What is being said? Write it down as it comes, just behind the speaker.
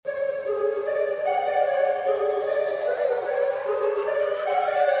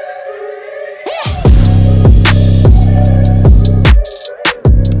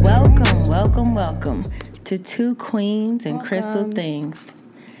Two Queens and Crystal Things.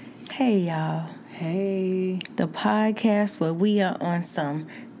 Hey, y'all. Hey. The podcast where we are on some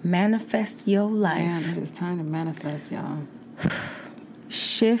manifest your life. Man, it is time to manifest, y'all.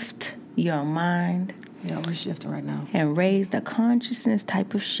 Shift your mind. Yeah, we're shifting right now. And raise the consciousness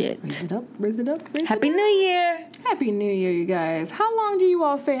type of shit. Raise it up, raise it up, raise Happy it up. New Year. Happy New Year, you guys. How long do you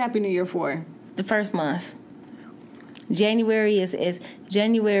all say Happy New Year for? The first month. January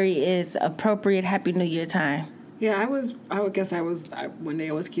is appropriate Happy New Year time. Yeah, I would guess one day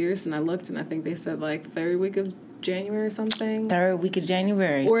I was curious and I looked and I think they said like third week of January or something. Third week of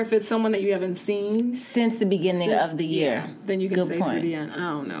January. Or if it's someone that you haven't seen since the beginning of the year. Yeah, then you can Good say point. through the end. I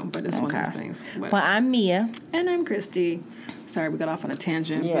don't know, but it's one of those things. Well, I'm Mia. And I'm Christy. Sorry, we got off on a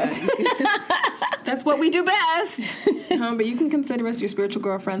tangent. Yes. But that's what we do best. But you can consider us your spiritual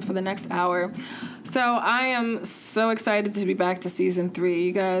girlfriends for the next hour. So I am so excited to be back to season 3.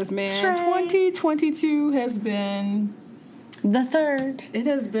 You guys, man, 2022 has been... the third. It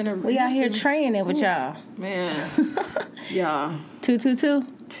has been we out here training it with y'all. Man. Yeah. 222?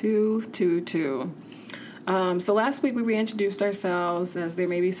 222. So last week we reintroduced ourselves, as there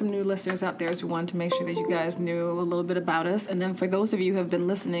may be some new listeners out there, so we wanted to make sure that you guys knew a little bit about us. And then for those of you who have been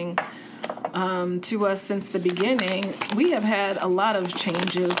listening to us since the beginning, we have had a lot of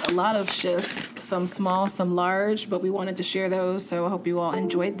changes, a lot of shifts, some small, some large, but we wanted to share those, so I hope you all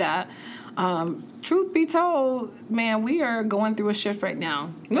enjoyed that. Truth be told, man, we are going through a shift right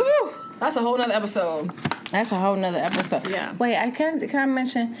now. Woo! That's a whole nother episode. Yeah. Wait, can I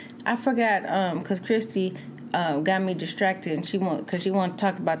mention? I forgot because Christy got me distracted, and she wanted to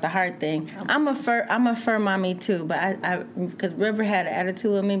talk about the heart thing. I'm a fur mommy too, but I because River had an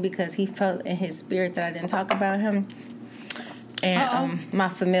attitude with me because he felt in his spirit that I didn't talk about him and my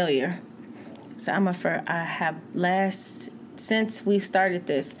familiar. So I'm a fur. I have since we started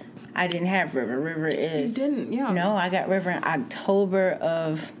this, I didn't have River. River is... You didn't? Yeah. No, I got River in October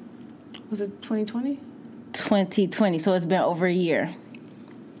of... Was it 2020? 2020, so it's been over a year.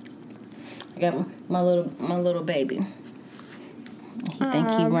 I got my little baby. He think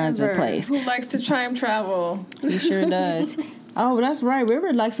he runs the place. Who likes to time travel? He sure does. Oh, that's right.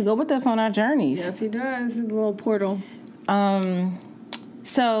 River likes to go with us on our journeys. Yes, he does. A little portal.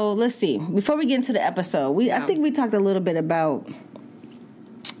 So let's see. Before we get into the episode, I think we talked a little bit about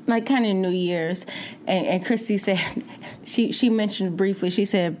like kind of New Year's, and Christy said she mentioned briefly. She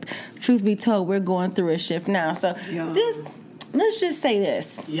said, "Truth be told, we're going through a shift now." So let's just say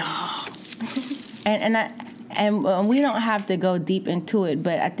this. Yeah. And we don't have to go deep into it,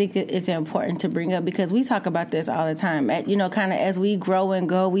 but I think it's important to bring up because we talk about this all the time. Kind of as we grow and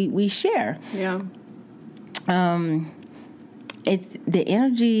go, we share. Yeah. It's the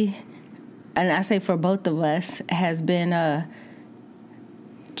energy, and I say for both of us, has been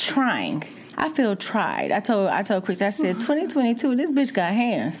trying. I feel tried. I told Chris, I said, 2022, this bitch got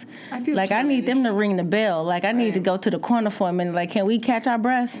hands. I feel like challenged. I need them to ring the bell. Like I need to go to the corner for a minute. Like, can we catch our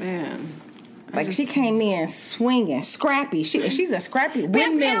breath? Man. She came in swinging, scrappy. She's a scrappy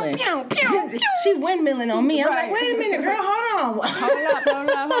windmilling. She windmilling on me. I'm like, wait a minute, girl, hold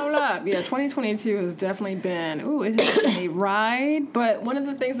on. Hold up. Yeah, 2022 has definitely been, it has been a ride. But one of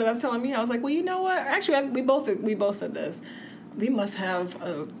the things that I was telling me, I was like, well, you know what? Actually, we both said this. We must have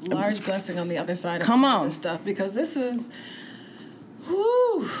a large blessing on the other side of this stuff because this is,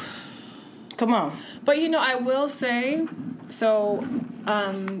 whoo. Come on. But, I will say, so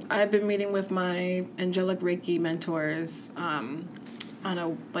I've been meeting with my angelic Reiki mentors on a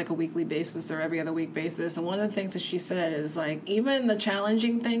weekly basis or every other week basis. And one of the things that she said is, like, even the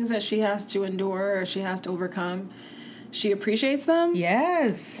challenging things that she has to endure or she has to overcome, she appreciates them.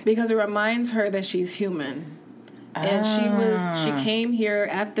 Yes. Because it reminds her that she's human. And she came here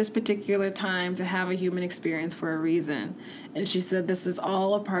at this particular time to have a human experience for a reason. And she said this is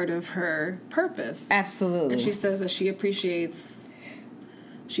all a part of her purpose. Absolutely. And she says that she appreciates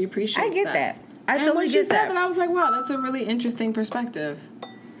I get that. I and totally when she get said that. that, I was like, wow, that's a really interesting perspective.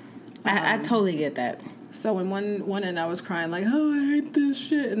 I totally get that. So in one end I was crying like, oh, I hate this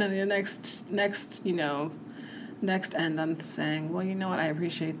shit. And then the next end I'm saying, well, you know what, I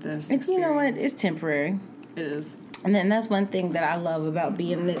appreciate this experience. You know what, it's temporary. It is. And then that's one thing that I love about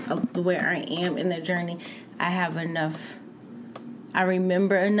being the way I am in the journey. I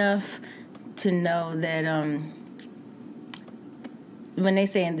remember enough to know that when they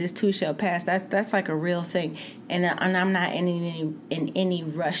say, "And this too shall pass," that's like a real thing. And I'm not in any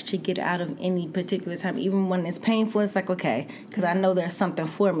rush to get out of any particular time, even when it's painful. It's like, okay, because I know there's something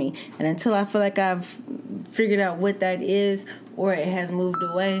for me. And until I feel like I've figured out what that is or it has moved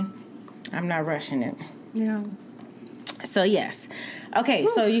away, I'm not rushing it. Yeah. So yes. Okay,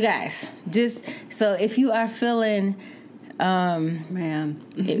 so you guys, just so if you are feeling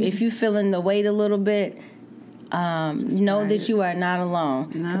if you're feeling the weight a little bit, know that you are not alone.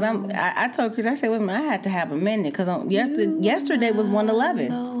 Because I told Chris, I said, wait a minute, I had to have a minute because yesterday was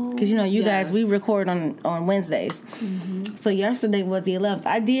 111. Because you guys, we record on Wednesdays. Mm-hmm. So yesterday was the 11th.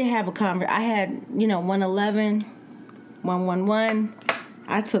 I did have I had 111, 111.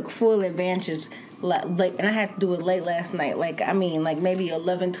 I took full advantage. And I had to do it late last night. Like maybe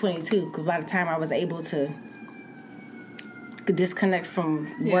 11:22. Because by the time I was able to disconnect from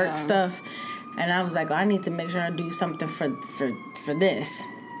work stuff, and I was like, I need to make sure I do something for this.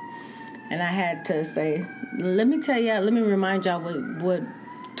 And I had to say, let me remind y'all what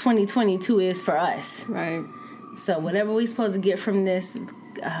 2022 is for us. Right. So whatever we're supposed to get from this,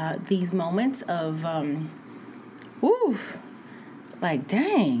 these moments of, like,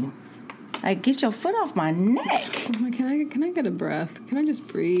 dang. Like, get your foot off my neck. Can I get a breath? Can I just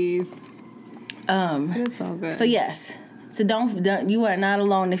breathe? It's all good. So yes. So don't you are not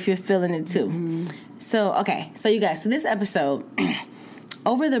alone if you're feeling it too. Mm-hmm. So okay. So you guys. So this episode,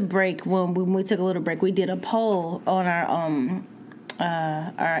 over the break when we took a little break, we did a poll on our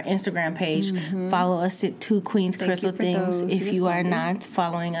Instagram page. Mm-hmm. Follow us at 2 Queens Crystal Things if you are not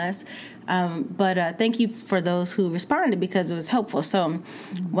following us. But thank you for those who responded because it was helpful. So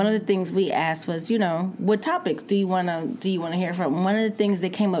one of the things we asked was, what topics do you want to hear from? One of the things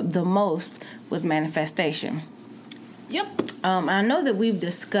that came up the most was manifestation. Yep. I know that we've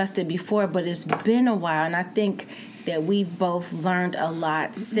discussed it before, but it's been a while, and I think that we've both learned a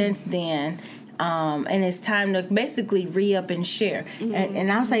lot since then. And it's time to basically re-up and share. Mm-hmm.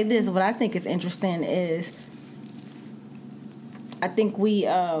 And I'll say this, what I think is interesting is I think we've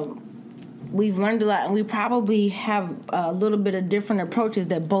learned a lot, and we probably have a little bit of different approaches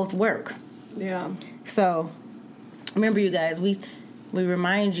that both work. Yeah. So remember, you guys, we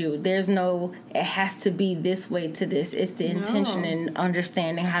remind you, it has to be this way to this. It's the intention and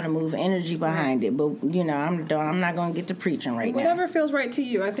understanding how to move energy behind it. But, I'm not going to get to preaching now. Whatever feels right to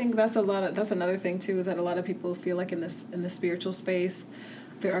you. I think that's another thing, too, is that a lot of people feel like in the spiritual space,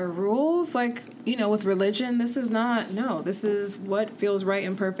 there are rules. Like, with religion, this is what feels right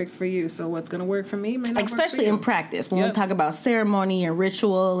and perfect for you. So what's going to work for me may not especially work for you. In practice. When we talk about ceremony and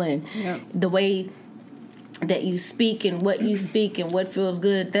ritual and the way that you speak and what you speak and what feels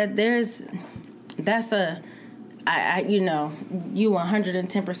good, you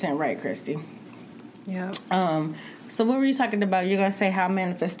 110% right, Christy. Yeah. So what were you talking about? You're going to say how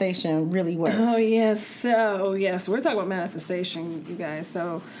manifestation really works. Oh, yes. So, yes, we're talking about manifestation, you guys.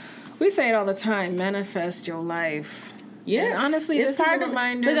 So we say it all the time, manifest your life. Yeah. And honestly, this is a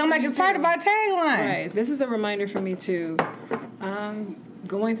reminder. Look, I'm like, it's part of our tagline. Right. This is a reminder for me, too.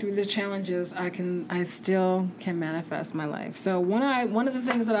 Going through the challenges, I still can manifest my life. So one of the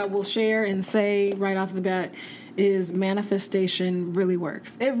things that I will share and say right off the bat is manifestation really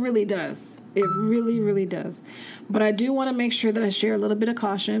works. It really does. It really, really does. But I do want to make sure that I share a little bit of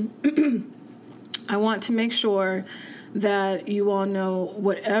caution. I want to make sure that you all know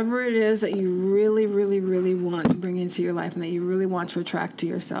whatever it is that you really, really, really want to bring into your life and that you really want to attract to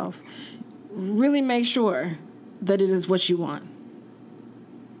yourself, really make sure that it is what you want.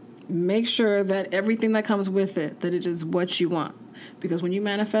 Make sure that everything that comes with it, that it is what you want. Because when you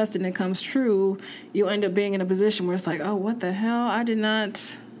manifest and it comes true, you'll end up being in a position where it's like, oh, what the hell? I did not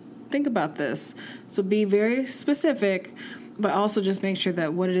think about this. So be very specific, but also just make sure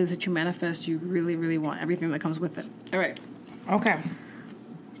that what it is that you manifest, you really, really want. Everything that comes with it. All right. Okay.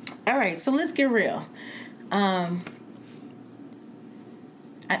 All right. So let's get real. And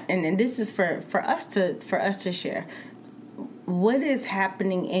this is for us to share. What is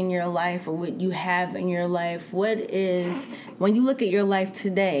happening in your life, or what you have in your life? What is, when you look at your life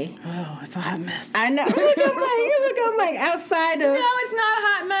today? Oh, it's a hot mess. I know. I'm like outside of. No, it's not a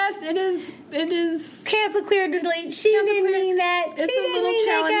hot mess. It is. Cancel clear this late. She didn't mean that. It's a little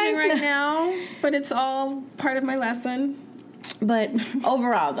challenging right now, but it's all part of my lesson. But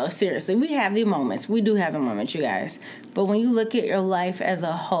overall, though, seriously, we have the moments. We do have the moments, you guys. But when you look at your life as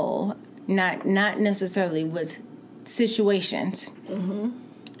a whole, not necessarily with situations. Mm-hmm.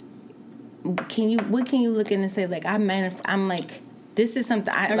 What can you look in and say, like, I'm like, this is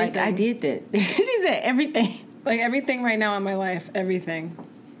something I did that. She said everything. Like everything right now in my life, everything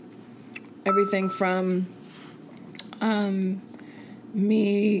from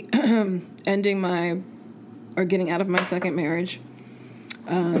me ending getting out of my second marriage,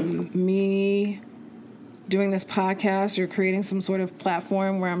 me doing this podcast or creating some sort of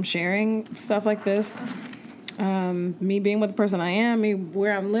platform where I'm sharing stuff like this, me being with the person I am, me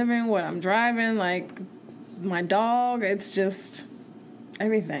where I'm living, what I'm driving, like my dog. It's just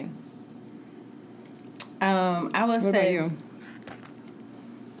everything. I would say. What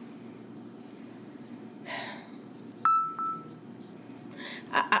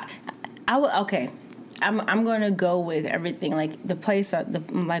about you? I would, okay. I'm going to go with everything, like the place,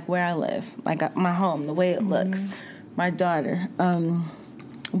 like where I live, like my home, the way it looks, my daughter.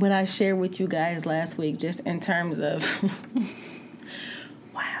 What I shared with you guys last week, just in terms of,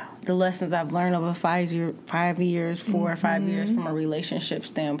 wow, the lessons I've learned over 5 years, 4 or 5 years from a relationship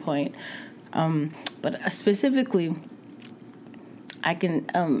standpoint. But specifically, I can,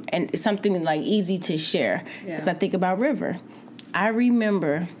 and it's something like easy to share, as I think about River. I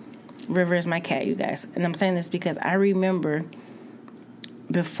remember, River is my cat, you guys. And I'm saying this because I remember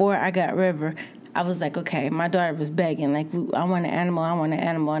before I got River, I was like, okay, my daughter was begging, like, I want an animal.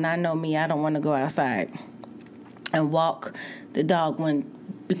 And I know me, I don't want to go outside and walk the dog when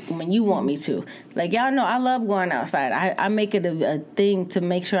you want me to. Like, y'all know I love going outside. I make it a thing to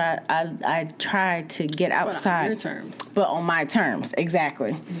make sure I try to get outside. But on your terms. But on my terms,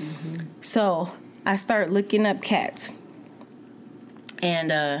 exactly. Mm-hmm. So I start looking up cats.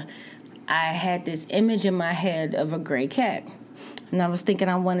 And I had this image in my head of a gray cat. And I was thinking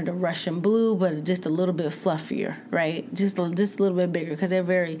I wanted a Russian blue, but just a little bit fluffier, right? Just a little bit bigger, because they're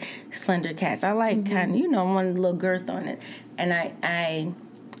very slender cats. I like kind of, I wanted a little girth on it. And I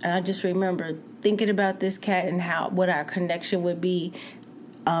just remember thinking about this cat and what our connection would be.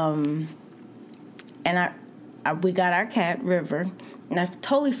 And we got our cat, River. And I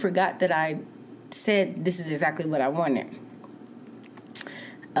totally forgot that I said this is exactly what I wanted.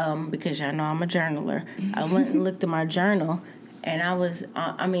 Because y'all know I'm a journaler. I went and looked at my journal, and I was,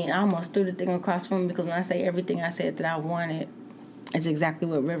 I almost threw the thing across from me, because when I say everything I said that I wanted is exactly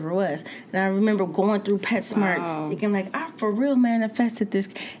what River was. And I remember going through PetSmart thinking, like, I for real manifested this.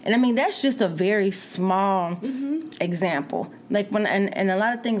 And that's just a very small example. Like, and a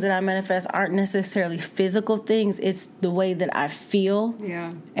lot of things that I manifest aren't necessarily physical things. It's the way that I feel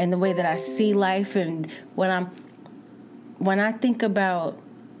and the way that I see life. And when I think about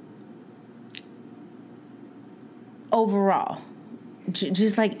overall,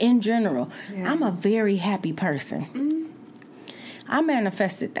 just like in general, I'm a very happy person. I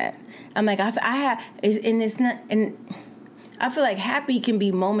manifested that. I'm like, I have, and it's not, and I feel like happy can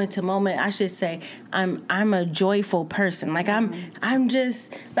be moment to moment. I should say I'm a joyful person. Like I'm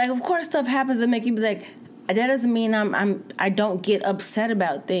just like, of course stuff happens that make you be like, that doesn't mean I don't get upset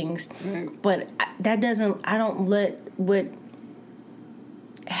about things, but that doesn't, I don't let what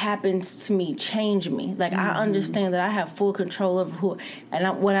happens to me change me. Like, I understand that I have full control over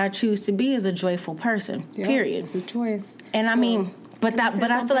what I choose to be is a joyful person. Period. It's a choice. And I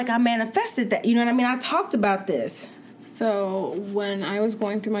feel like I manifested that. You know what I mean? I talked about this. So when I was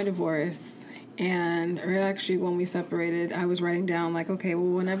going through my divorce, or actually when we separated, I was writing down, like, okay, well,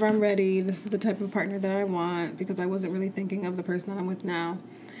 whenever I'm ready, this is the type of partner that I want, because I wasn't really thinking of the person that I'm with now.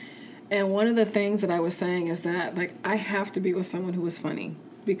 And one of the things that I was saying is that, like, I have to be with someone who is funny.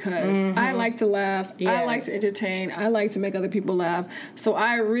 Because I like to laugh, I like to entertain, I like to make other people laugh. So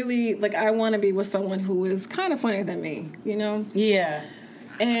I really, like, I want to be with someone who is kind of funnier than me, Yeah.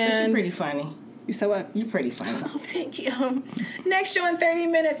 And but you're pretty funny. You said what? You're pretty funny. Oh, thank you. Next show in 30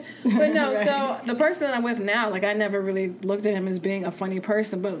 minutes. But no, right. So the person that I'm with now, like, I never really looked at him as being a funny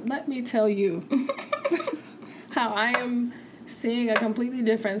person. But let me tell you how I am seeing a completely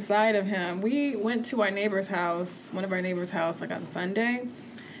different side of him. We went to one of our neighbor's house, like, on Sunday.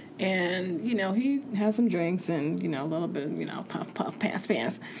 And, he had some drinks and, a little bit of, puff, puff,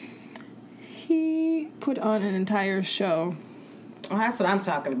 pants. He put on an entire show. Oh, that's what I'm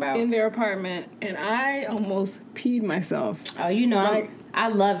talking about. In their apartment. And I almost peed myself. Oh, like, I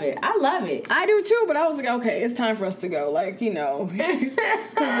love it. I do too, but I was like, okay, it's time for us to go. Like, because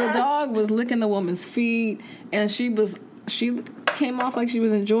the dog was licking the woman's feet, and she came off like she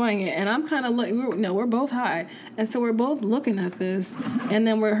was enjoying it, and I'm kind of looking. We're both high, and so we're both looking at this, and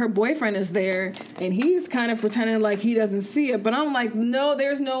then her boyfriend is there, and he's kind of pretending like he doesn't see it, but I'm like, no,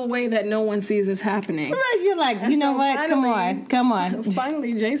 there's no way that no one sees this happening. Right? You're like, and you know what? Finally, come on.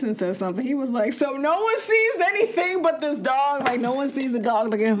 Finally, Jason says something. He was like, so no one sees anything but this dog. Like, no one sees the dog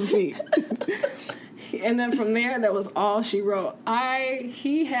looking at her feet. And then from there, that was all she wrote.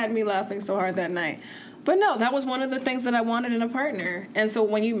 He had me laughing so hard that night. But no, that was one of the things that I wanted in a partner. And so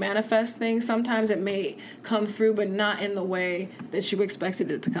when you manifest things, sometimes it may come through, but not in the way that you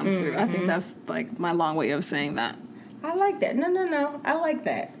expected it to come through. I think that's, like, my long way of saying that. I like that. No. I like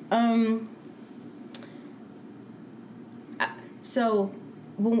that. So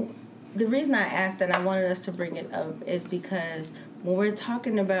the reason I asked and I wanted us to bring it up is because when we're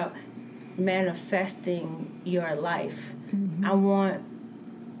talking about manifesting your life. I want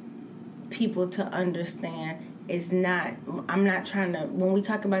people to understand I'm not trying to, when we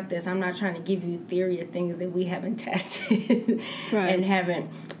talk about this, I'm not trying to give you theory of things that we haven't tested and haven't.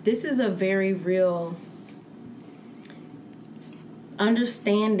 This is a very real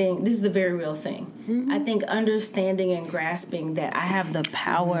understanding. This is a very real thing. I think understanding and grasping that I have the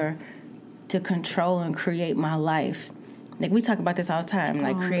power to control and create my life. Like, we talk about this all the time,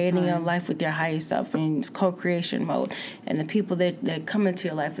 like creating your life with your higher self in co-creation mode. And the people that come into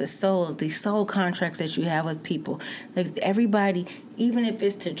your life, the soul contracts that you have with people. Like, everybody, even if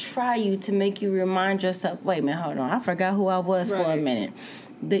it's to try you, to make you remind yourself, wait a minute, hold on, I forgot who I was for a minute.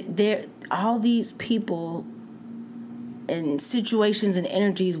 All these people and situations and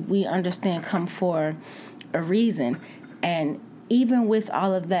energies we understand come for a reason. And even with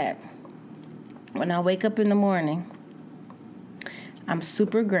all of that, when I wake up in the morning, I'm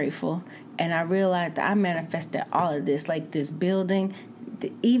super grateful, and I realized that I manifested all of this, like this building,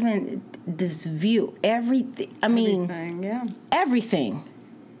 even this view, everything. I mean, everything.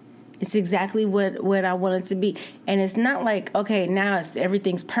 It's exactly what I want it to be, and it's not like, okay, now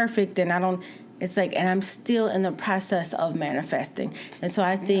everything's perfect, and I don't. It's like, and I'm still in the process of manifesting, and so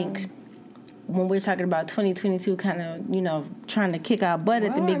I think. When we're talking about 2022, kind of, trying to kick our butt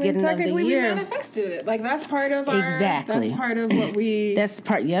at the beginning of the year. We manifested it. Like, that's part of our... Exactly. That's part of what we... That's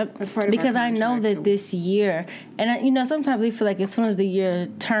part of because I know that this year... And, sometimes we feel like as soon as the year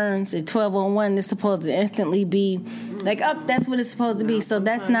turns at 12:01, it's supposed to instantly be... Like, that's what it's supposed to be. So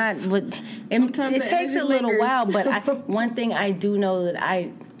that's not what... It takes a little while, but one thing I do know that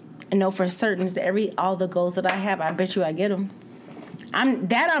I know for certain is that all the goals that I have, I bet you I get them. I'm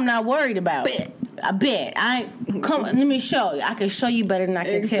not worried about. I bet. Let me show you. I can show you better than I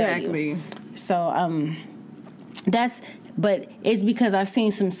can tell you. So but it's because I've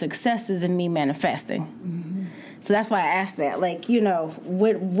seen some successes in me manifesting. So that's why I asked that. Like,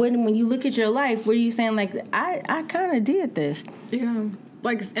 when you look at your life, what are you saying? Like, I kind of did this. Yeah.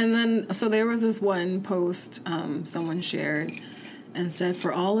 Like, and then so there was this one post someone shared and said,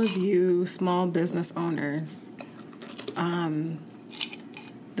 for all of you small business owners,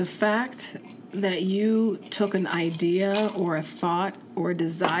 the fact that you took an idea or a thought or a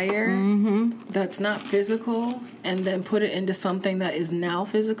desire that's not physical and then put it into something that is now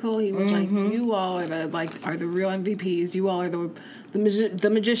physical, he was like, you all are the real MVPs. You all are the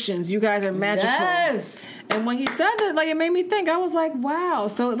magicians. You guys are magical. Yes. And when he said that, like, it made me think. I was like, wow.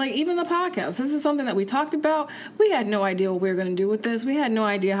 So, like, even the podcast, this is something that we talked about. We had no idea what we were going to do with this. We had no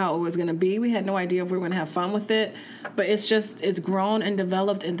idea how it was going to be. We had no idea if we were going to have fun with it. But it's grown and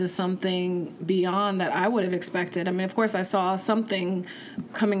developed into something beyond that I would have expected. I mean, of course, I saw something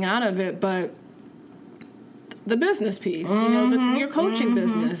coming out of it, but the business piece, your coaching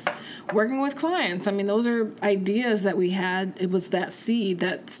business, working with clients. I mean, those are ideas that we had. It was that seed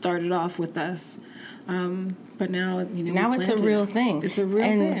that started off with us. But now, now it's a real thing. It's a real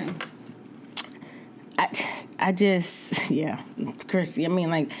thing. I just, Chrissy, I mean,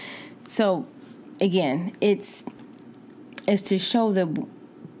 like, so again, it's to show that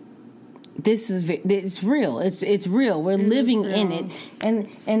it's real. It's real. We're living in it.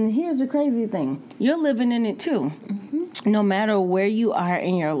 And here's the crazy thing. You're living in it too. No matter where you are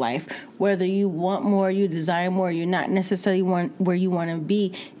in your life, whether you want more, you desire more, you're not necessarily where you want to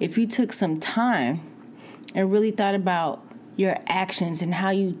be. If you took some time and really thought about your actions and how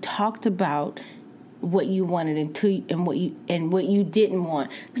you talked about what you wanted and what you didn't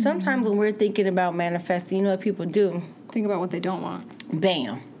want. Sometimes when we're thinking about manifesting, you know what people do? Think about what they don't want.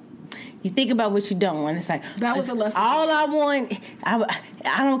 Bam. You think about what you don't want. It's like, that was a lesson. All I want,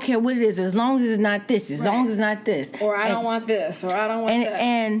 I don't care what it is, as long as it's not this, as long as it's not this. Or I don't want this, or I don't want that.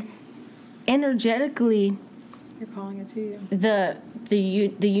 And energetically, you're calling it to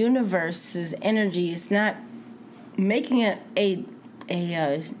you. The universe's energy is not making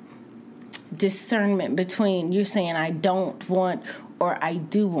a discernment between you saying I don't want or I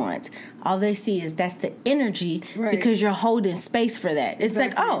do want. All they see is that's the energy because you're holding space for that. It's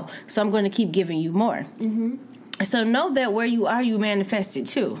like, oh, so I'm going to keep giving you more. So know that where you are, you manifest it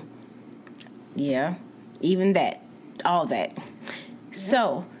too. Yeah, even that, all that. Yeah.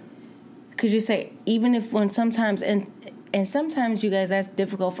 So, could you say, even if when sometimes, and sometimes you guys, that's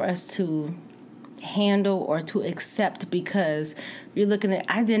difficult for us to handle or to accept because you're looking at,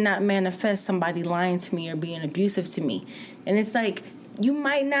 I did not manifest somebody lying to me or being abusive to me. And it's like, you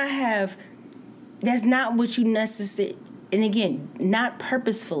might not have, that's not what you necessarily, and again, not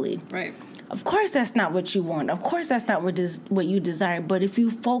purposefully. Right. Of course that's not what you want. Of course that's not what you desire. But if you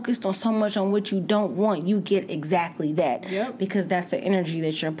focused on so much on what you don't want, you get exactly that. Yep. Because that's the energy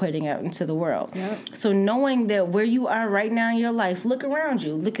that you're putting out into the world. Yep. So knowing that where you are right now in your life, look around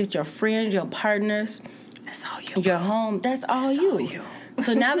you. Look at your friends, your partners. That's all you. Your home. That's all you.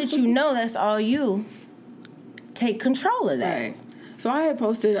 So now that you know that's all you, take control of that. Right. So I had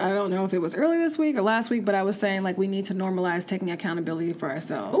posted, I don't know if it was early this week or last week, but I was saying, like, we need to normalize taking accountability for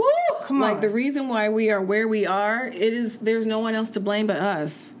ourselves. Ooh, come on. Like, the reason why we are where we are, there's no one else to blame but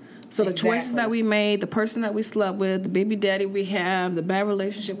us. So the choices that we made, the person that we slept with, the baby daddy we have, the bad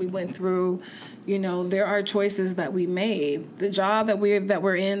relationship we went through, you know, there are choices that we made. The job that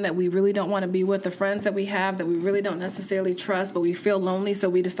we're in that we really don't want to be with, the friends that we have that we really don't necessarily trust, but we feel lonely, so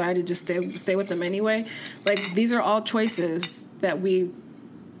we decide to just stay with them anyway. Like, these are all choices that we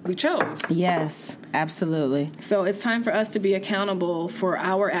chose. Yes, absolutely. So it's time for us to be accountable for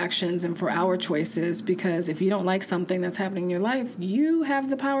our actions and for our choices, because if you don't like something that's happening in your life, you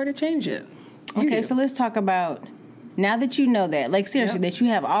have the power to change it. Okay, so let's talk about, now that you know that, like seriously, that you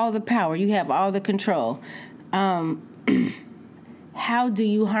have all the power, you have all the control, how do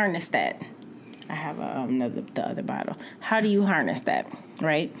you harness that? I have the other bottle. How do you harness that,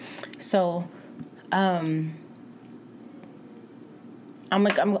 right? So,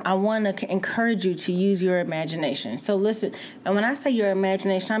 I want to encourage you to use your imagination. So listen, and when I say your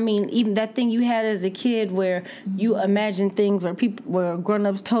imagination, I mean even that thing you had as a kid where you imagined things where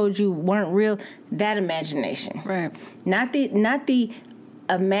grown-ups told you weren't real. That imagination, right? Not the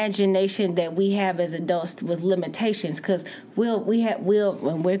imagination that we have as adults with limitations, because we're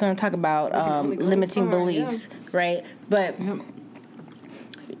going to talk about limiting beliefs, right? But. Yep.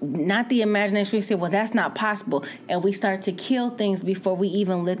 Not the imagination. We say, well, that's not possible. And we start to kill things before we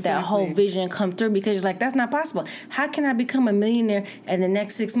even let that whole vision come through, because it's like, that's not possible. How can I become a millionaire in the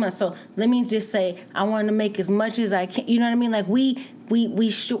next 6 months? So let me just say, I want to make as much as I can. You know what I mean? Like we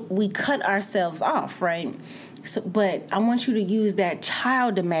cut ourselves off, right? So, but I want you to use that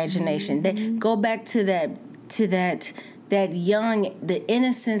child imagination. That go back to that young, the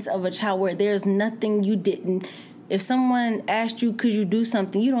innocence of a child, where there's nothing you didn't. If someone asked you, could you do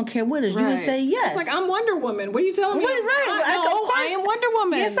something, you don't care what it is. Right. You would say yes. It's like, I'm Wonder Woman. What are you telling me? Right. I am Wonder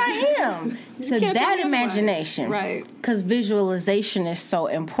Woman. Yes, I am. So that imagination. Right. Because visualization is so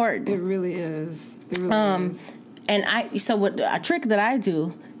important. It really is. It really is. And a trick that I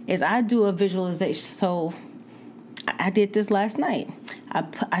do is I do a visualization. So I did this last night.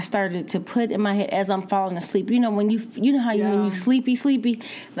 I started to put in my head as I'm falling asleep. You know when you when you sleepy,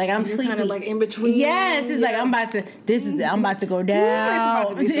 like I'm sleepy, kind of like in between. Yes, it's like I'm about to go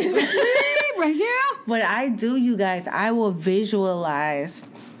down. Ooh, it's about to be right here. What I do, you guys, I will visualize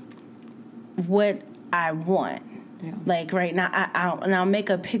what I want. Yeah. Like right now, I'll make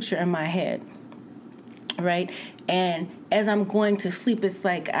a picture in my head, right? And as I'm going to sleep, it's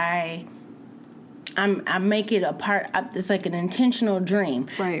like I make it a part. It's like an intentional dream,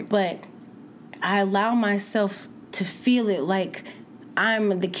 right? But I allow myself to feel it like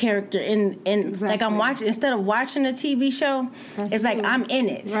I'm the character in exactly. Like I'm watching, instead of watching a TV show, it's like I'm in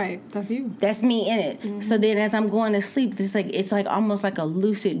it. Right, that's you. That's me in it. Mm-hmm. So then as I'm going to sleep, it's like almost like a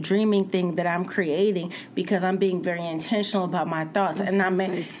lucid dreaming thing that I'm creating, because I'm being very intentional about my thoughts.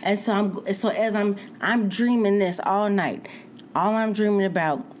 That's so as I'm dreaming this all night. All I'm dreaming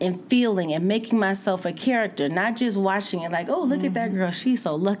about and feeling and making myself a character, not just watching it like, oh, look at that girl, she's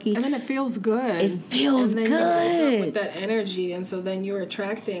so lucky. And then it feels good. It feels and then good. You wake up with that energy, and so then you're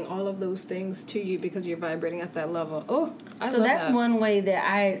attracting all of those things to you because you're vibrating at that level. Oh, so that's one way that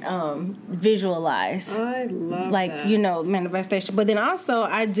I visualize. I love that. Manifestation. But then also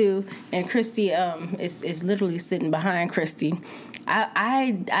I do, and Christy is literally sitting behind Christy.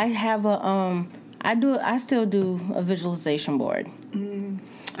 I have a I still do a visualization board.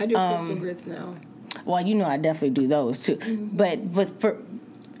 I do crystal grids now. Well, I definitely do those too. Mm-hmm. But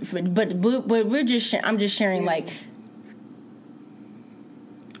we're just I'm just sharing like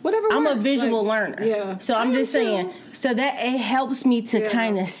whatever. I'm works, a visual learner. Yeah. So I'm just saying. So that it helps me to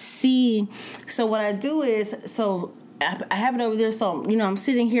kind of see. So what I do is I have it over there. So I'm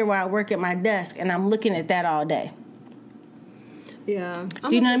sitting here while I work at my desk, and I'm looking at that all day. Yeah.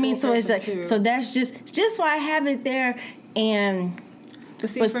 Do you know what I mean? So it's like so that's just so I have it there,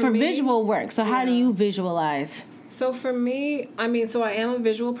 but for me, visual work. So how do you visualize? So for me, I am a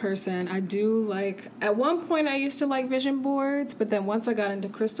visual person. I do at one point I used to like vision boards, but then once I got into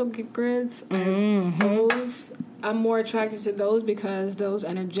crystal grids, those I'm more attracted to those because those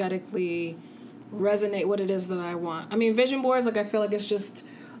energetically resonate what it is that I want. Vision boards, I feel like it's just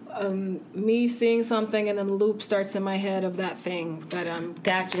me seeing something and then the loop starts in my head of that thing that I'm.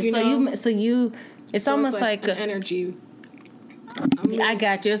 Gotcha. It's almost like an energy. I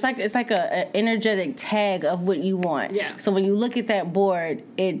got you. It's like a energetic tag of what you want. Yeah. So when you look at that board,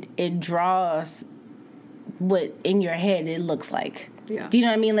 it draws what in your head it looks like. Yeah. Do you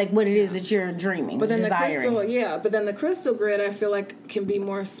know what I mean? Like what it is that you're dreaming, but then desiring. the crystal grid, I feel like can be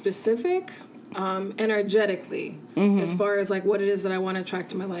more specific, energetically, as far as like what it is that I want to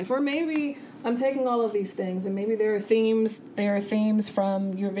attract to my life, or maybe. I'm taking all of these things, and maybe there are themes. There are themes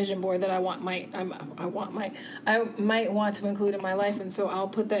from your vision board that I might want to include in my life, and so I'll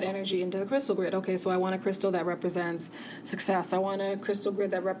put that energy into the crystal grid. Okay, so I want a crystal that represents success. I want a crystal grid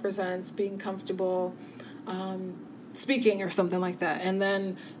that represents being comfortable, speaking or something like that, and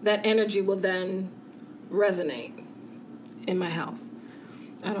then that energy will then resonate in my house.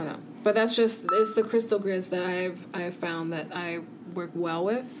 I don't know, but it's the crystal grids that I've found that I work well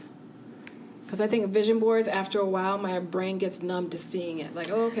with. Because I think vision boards, after a while, my brain gets numb to seeing it. Like,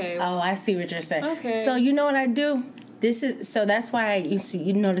 okay. Oh, I see what you're saying. Okay. So you know what I do? That's why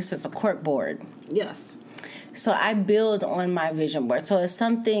you notice it's a cork board. Yes. So I build on my vision board. So if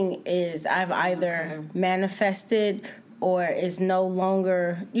something is I've either manifested or is no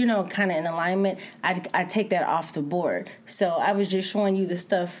longer, kind of in alignment, I take that off the board. So I was just showing you the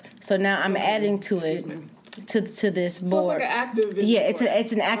stuff. So now I'm adding to it. To this board. So it's like an active vision board. Yeah,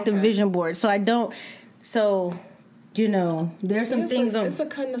 it's an active vision board. So I don't. So, there's some things on. It's a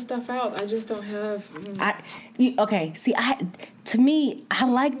cutting the stuff out. I just don't have. Okay. See, to me, I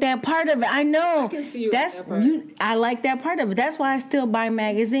like that part of it. I know. I can see you. That's that part. I like that part of it. That's why I still buy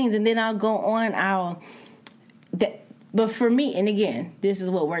magazines, and then I'll go on. But for me, and again, this is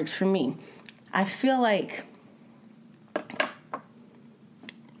what works for me. I feel like.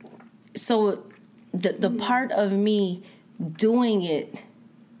 So. The part of me doing it,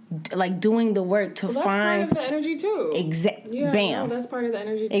 like doing the work to that's find. That's part of the energy too. Bam. No, that's part of the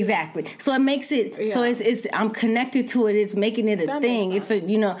energy too. Exactly. So it makes it. Yeah. So it's. I'm connected to it. It's making it a thing. It's a.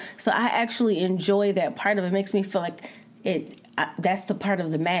 So I actually enjoy that part of it. It makes me feel like it. That's the part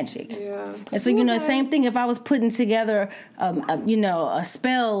of the magic. Yeah. And so same thing. If I was putting together, a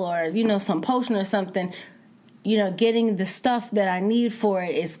spell or some potion or something. Getting the stuff that I need for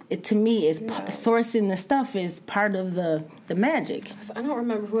it sourcing the stuff is part of the magic. I don't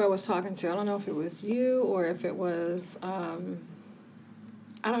remember who I was talking to. I don't know if it was you or if it was, I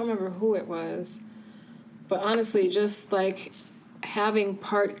don't remember who it was. But honestly, just like having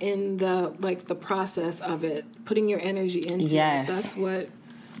part in the process of it, putting your energy into it, that's what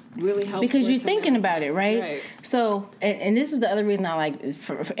really helps. Because you're thinking about it, right? So, and this is the other reason I like,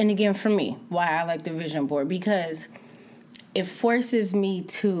 and again, for me, why I like the vision board, because it forces me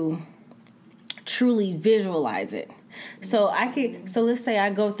to truly visualize it. So let's say I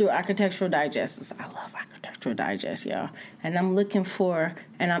go through Architectural Digest. I love Architectural Digest, y'all. And I'm looking for,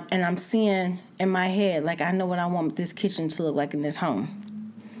 and I'm seeing in my head, like I know what I want this kitchen to look like in this home.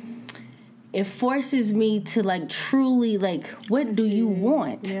 It forces me to truly what do you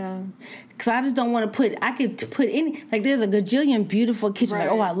want? Yeah. Because I just don't want to I could put any, there's a gajillion beautiful kitchens. Right.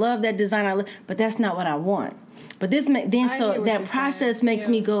 I love that design. But that's not what I want. But that process makes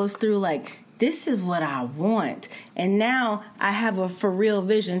me go through this is what I want. And now I have a for real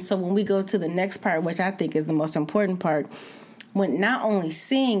vision. So when we go to the next part, which I think is the most important part, when not only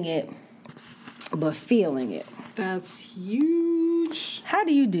seeing it, but feeling it. That's huge. How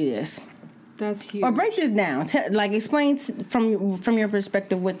do you do this? That's huge. Or break this down. Explain from your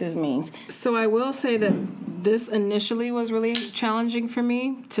perspective what this means. So I will say that this initially was really challenging for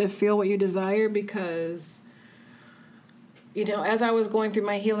me to feel what you desire because, as I was going through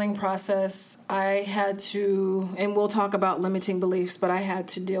my healing process, I had to, and we'll talk about limiting beliefs, but I had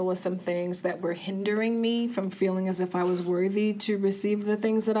to deal with some things that were hindering me from feeling as if I was worthy to receive the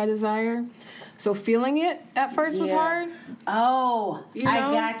things that I desire. So feeling it at first was hard. Oh, I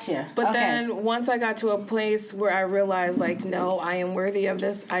gotcha. But then once I got to a place where I realized, no, I am worthy of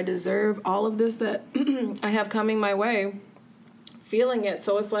this. I deserve all of this that I have coming my way. Feeling it.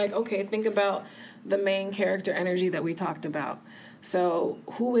 So it's okay, think about the main character energy that we talked about. So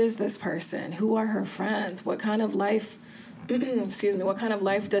who is this person? Who are her friends? What kind of life, what kind of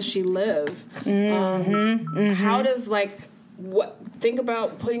life does she live? How does, think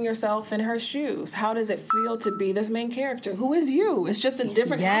about putting yourself in her shoes. How does it feel to be this main character? Who is you? It's just a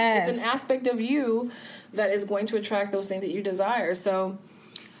different it's an aspect of you that is going to attract those things that you desire. So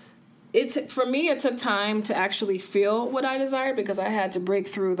for me, it took time to actually feel what I desire because I had to break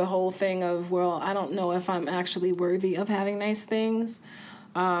through the whole thing of, I don't know if I'm actually worthy of having nice things.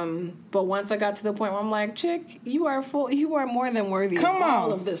 But once I got to the point where I'm like, chick, you are more than worthy of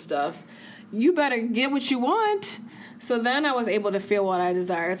all of this stuff. You better get what you want. So then I was able to feel what I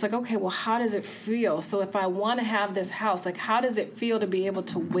desire. It's like, okay, well, how does it feel? So if I want to have this house, like, how does it feel to be able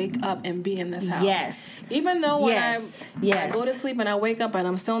to wake up and be in this house? Yes. Even though when I go to sleep and I wake up and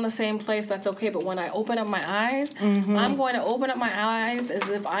I'm still in the same place, that's okay. But when I open up my eyes, I'm going to open up my eyes as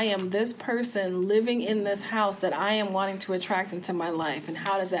if I am this person living in this house that I am wanting to attract into my life. And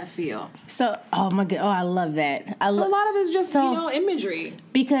how does that feel? So, oh my God, I love that. A lot of it's just, imagery.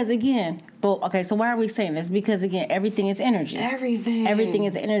 Because again, so why are we saying this? Because again, everything is energy. Everything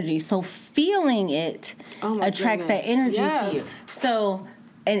is energy. So feeling it attracts that energy to you. So,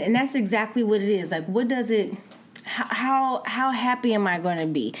 and that's exactly what it is. Like, what does it? How happy am I going to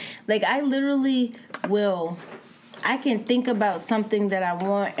be? Like, I literally will. I can think about something that I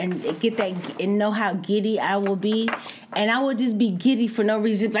want and get that and know how giddy I will be, and I will just be giddy for no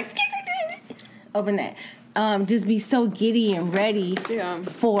reason. Like, open that. Just be so giddy and ready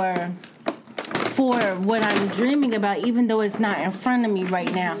for what I'm dreaming about, even though it's not in front of me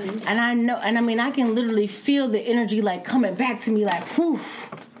right now. And I know, and I mean, I can literally feel the energy like coming back to me, like, whew.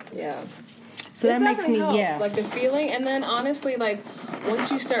 Yeah. So that makes me, helps. Like the feeling, and then honestly, like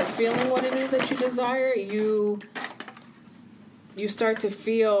once you start feeling what it is that you desire, you start to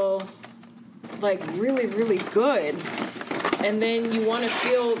feel like really, really good. And then you want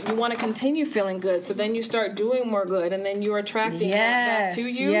to continue feeling good. So then you start doing more good, and then you're attracting that back to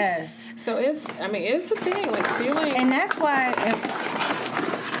you. Yes. So it's the thing, like feeling. And that's why,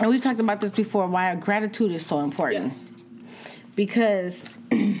 and we've talked about this before, why gratitude is so important. Yes. Because,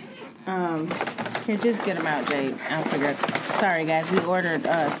 here, just get them out, Jade. I'll figure it. Sorry, guys, we ordered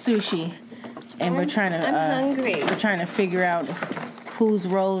sushi, and we're trying to. I'm hungry. We're trying to figure out whose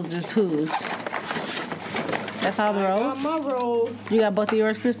rolls is whose. That's all the rolls? I got my rolls. You got both of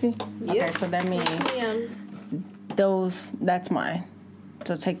yours, Christy? Yep. Okay, so that means that's mine.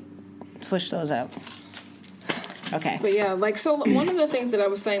 So switch those out. Okay. But yeah, like, so one of the things that I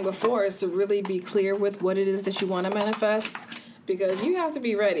was saying before is to really be clear with what it is that you want to manifest, because you have to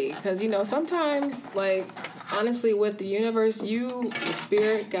be ready. Because, sometimes, like, honestly, with the universe, the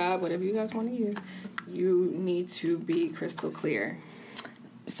spirit, God, whatever you guys want to use, you need to be crystal clear.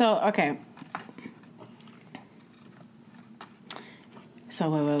 So, okay. So,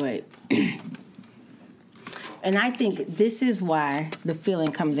 wait. And I think this is why the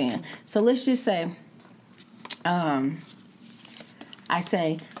feeling comes in. So, let's just say, I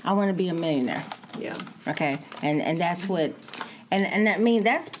say, I want to be a millionaire. Yeah. Okay. And that's what, and that means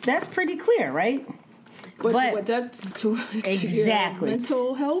that's pretty clear, right? But that's to exactly your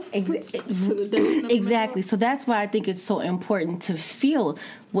mental health. To the exactly. So that's why I think it's so important to feel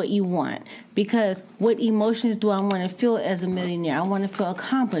what you want, because what emotions do I want to feel as a millionaire? I want to feel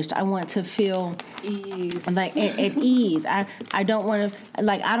accomplished. I want to feel ease, like at ease. I don't want to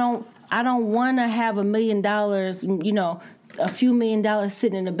I don't want to have $1 million, a few $1 million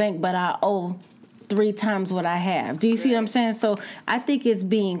sitting in the bank, but I owe 3 times what I have. Do you see what I'm saying? So I think it's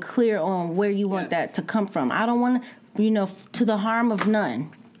being clear on where you want that to come from. I don't want to, to the harm of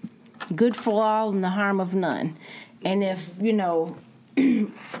none. Good for all and the harm of none. And if, if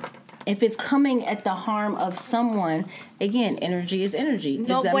it's coming at the harm of someone, again, energy is energy.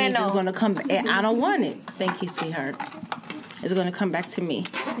 No that bueno. means it's going to come. I don't want it. Thank you, sweetheart. It's going to come back to me.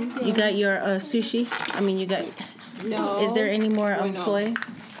 You got your sushi? You got... No. Is there any more soy?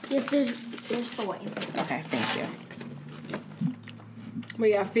 Yes, there's soy. Okay, thank you. But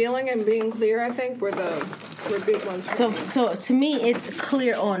yeah, feeling and being clear, I think, were big ones for me. So to me, it's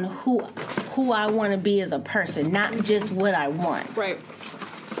clear on who I want to be as a person, not just what I want. Right.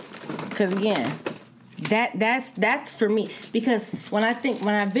 Because again, that's for me. Because when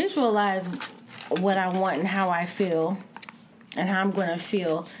I visualize what I want and how I feel, and how I'm going to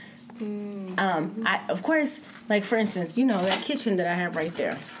feel, I of course, like for instance, that kitchen that I have right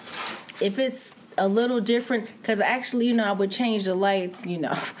there. If it's a little different, because actually, I would change the lights,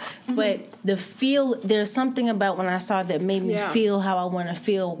 but there's something about when I saw that made me feel how I want to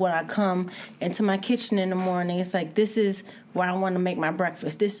feel when I come into my kitchen in the morning. It's like, this is where I want to make my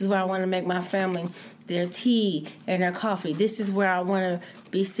breakfast. This is where I want to make my family their tea and their coffee. This is where I want to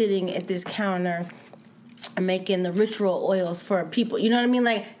be sitting at this counter making the ritual oils for people. You know what I mean?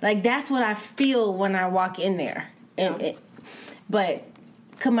 Like that's what I feel when I walk in there. But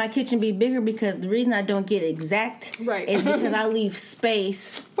could my kitchen be bigger? Because the reason I don't get exact is because I leave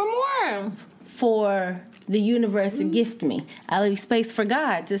space for more, for the universe to gift me. I leave space for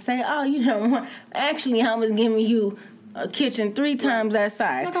God to say, actually, I was giving you a kitchen 3 times that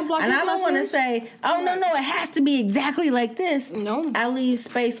size. And I don't want to say, oh, no, it has to be exactly like this. No. I leave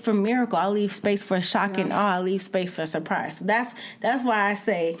space for miracle. I leave space for shock and awe. I leave space for surprise. That's why I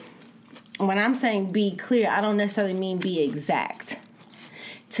say, when I'm saying be clear, I don't necessarily mean be exact.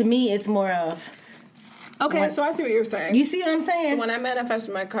 To me, it's more of... Okay, so I see what you're saying. You see what I'm saying? So when I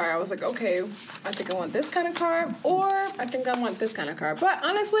manifested my car, I was like, okay, I think I want this kind of car, or I think I want this kind of car. But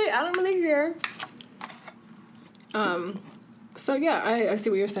honestly, I don't really care. So yeah, I see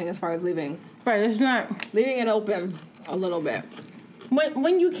what you're saying as far as leaving. Right, it's not... Leaving it open a little bit.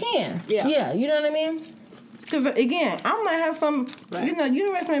 When you can. Yeah, you know what I mean? Because, again, I might have some... Right. You know,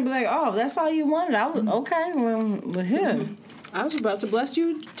 universe might be like, oh, that's all you wanted. I was, okay, well, with him. I was about to bless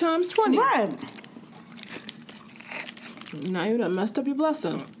you times 20. Right. Now you done messed up your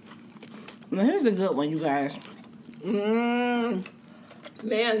blessing. Now, here's a good one, you guys. Man,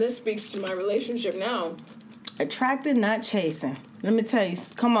 this speaks to my relationship now. Attracted, not chasing. Let me tell you.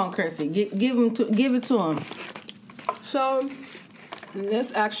 Come on, Kirsty. Give it to him. So,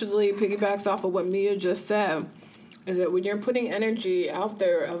 this actually piggybacks off of what Mia just said. Is that when you're putting energy out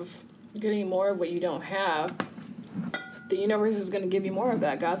there of getting more of what you don't have, the universe is going to give you more of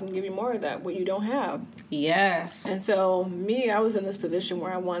that. God's going to give you more of that, what you don't have. Yes. And so, I was in this position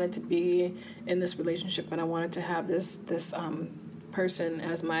where I wanted to be in this relationship, and I wanted to have this person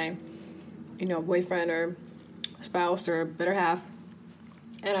as my, boyfriend or spouse or better half.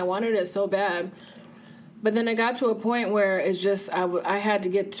 And I wanted it so bad. But then I got to a point where it's just, I had to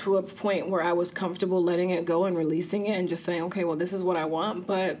get to a point where I was comfortable letting it go and releasing it and just saying, okay, well, this is what I want,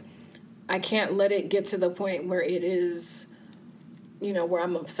 but I can't let it get to the point where it is, where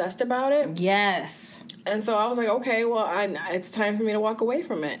I'm obsessed about it. Yes. And so I was like, okay, well, it's time for me to walk away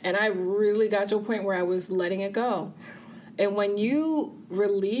from it. And I really got to a point where I was letting it go. And when you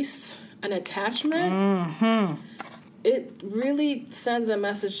release an attachment, it really sends a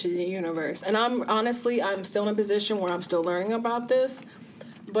message to the universe. And I'm still in a position where I'm still learning about this.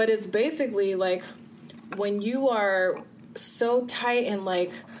 But it's basically like when you are so tight and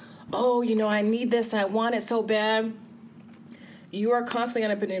like, oh, I need this and I want it so bad, you are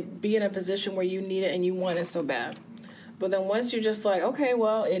constantly going to be in a position where you need it and you want it so bad. But then once you're just like, okay,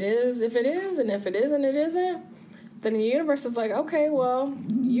 well, it is if it is, and if it isn't, it isn't, then the universe is like, okay, well,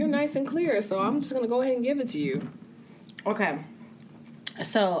 you're nice and clear, so I'm just going to go ahead and give it to you. Okay.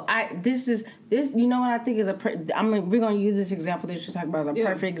 So this you know what I think is we're going to use this example that you're talking about as a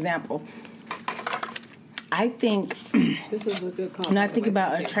perfect example. I think this is a good call. When I think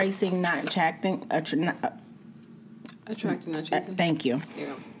about attracting, not attracting, attracting, not chasing. Thank you.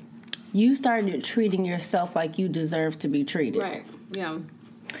 Yeah. You started treating yourself like you deserve to be treated. Right. Yeah.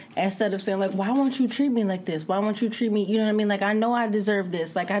 Instead of saying, like, why won't you treat me like this? Why won't you treat me, you know what I mean? Like, I know I deserve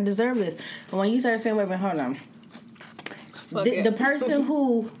this. Like, I deserve this. And when you start saying, wait a minute, hold on. The person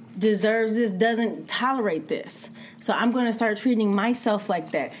who deserves this doesn't tolerate this. So I'm going to start treating myself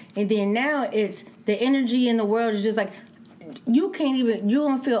like that. And then now it's the energy in the world is just like, you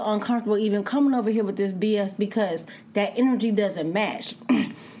don't feel uncomfortable even coming over here with this BS because that energy doesn't match.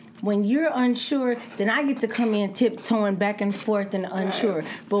 When you're unsure, then I get to come in tiptoeing back and forth and unsure. Right.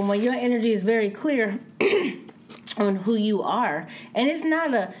 But when your energy is very clear on who you are, and it's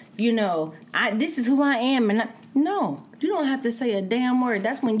not this is who I am, and no, you don't have to say a damn word.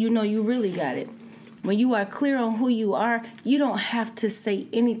 That's when you really got it. When you are clear on who you are, you don't have to say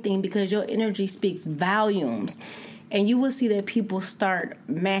anything because your energy speaks volumes. And you will see that people start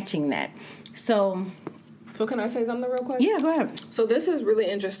matching that. So can I say something real quick? Yeah, go ahead. So this is really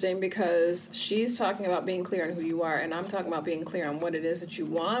interesting because she's talking about being clear on who you are, and I'm talking about being clear on what it is that you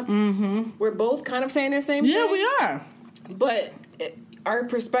want. Mm-hmm. We're both kind of saying the same thing. Yeah, we are. But our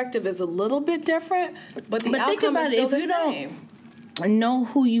perspective is a little bit different, but the outcome is still the same. Don't know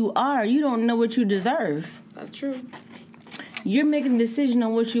who you are, you don't know what you deserve. That's true. You're making a decision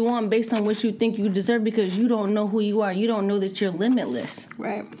on what you want based on what you think you deserve because you don't know who you are. You don't know that you're limitless.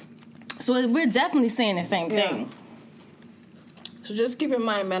 Right. So we're definitely saying the same thing. So just keep in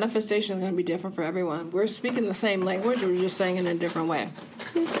mind, manifestation is going to be different for everyone. We're speaking the same language, we're just saying it in a different way.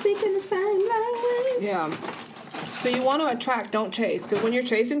 We're speaking the same language. Yeah. So you want to attract, don't chase. Because when you're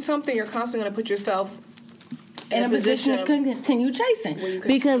chasing something, you're constantly going to put yourself in a position to continue chasing.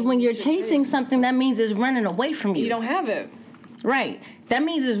 Because when you're chasing something, that means it's running away from you. You don't have it. Right. That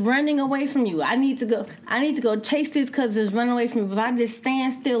means it's running away from you. I need to go chase this because it's running away from me. If I just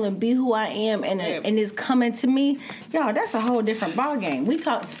stand still and be who I am and it's coming to me, y'all, that's a whole different ballgame.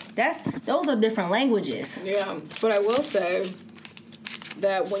 Those are different languages. Yeah. But I will say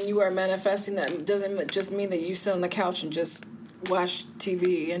that when you are manifesting, that doesn't just mean that you sit on the couch and just watch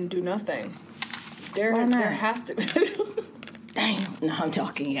TV and do nothing. There has to be. Damn. No, I'm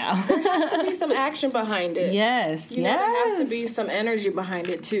talking, y'all. There has to be some action behind it. Yes. You know, there has to be some energy behind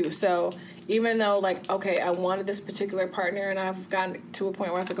it, too. So even though, like, okay, I wanted this particular partner and I've gotten to a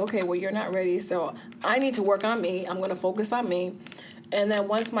point where I was like, okay, well, you're not ready. So I need to work on me. I'm going to focus on me. And then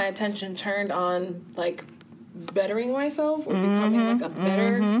once my attention turned on, like, bettering myself or becoming, like, a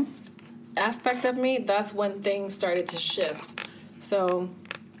better aspect of me, that's when things started to shift. So,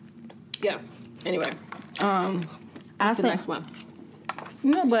 yeah. Anyway. What's the next one?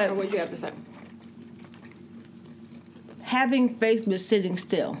 No, but... Or what did you have to say? Having faith but sitting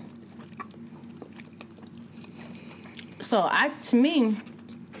still. So, to me,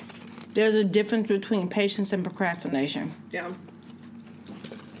 there's a difference between patience and procrastination. Yeah.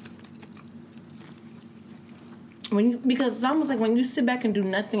 Because it's almost like when you sit back and do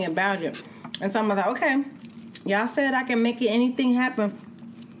nothing about it, and someone's like, okay, y'all said I can make anything happen,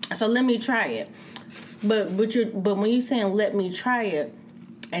 so let me try it. But when you're saying let me try it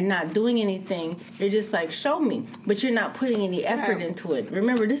and not doing anything, you're just like, show me. But you're not putting any effort into it.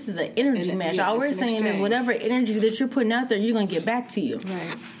 Remember, this is an energy match. All we're saying is whatever energy that you're putting out there, you're going to get back to you.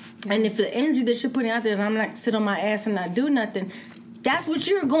 Right. Yeah. And if the energy that you're putting out there is I'm not sit on my ass and not do nothing, that's what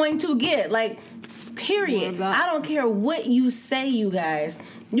you're going to get. Like, period. I don't care what you say, you guys.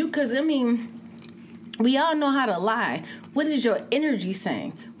 Because, I mean, we all know how to lie. What is your energy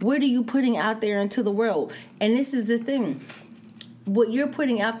saying? What are you putting out there into the world? And this is the thing. What you're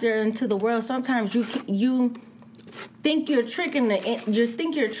putting out there into the world, sometimes you think you're tricking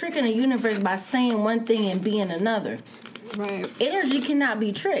the universe by saying one thing and being another. Right. Energy cannot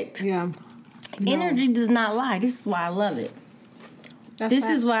be tricked. Yeah. No. Energy does not lie. This is why I love it. This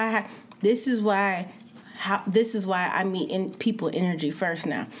is why I meet in people energy first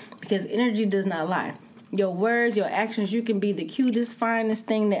now, because energy does not lie. Your words, your actions, you can be the cutest, finest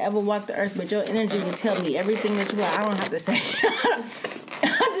thing that ever walked the earth, but your energy will tell me everything that you are. I don't have to say.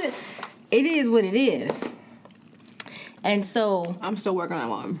 It is what it is. And so... I'm still working on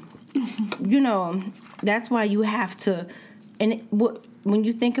one. You know, that's why you have to... And when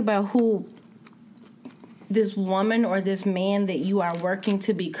you think about who this woman or this man that you are working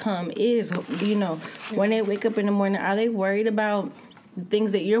to become is, you know, when they wake up in the morning, are they worried about... the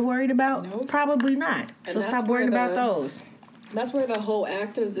things that you're worried about? Nope. Probably not. And so stop worrying about those. That's where the whole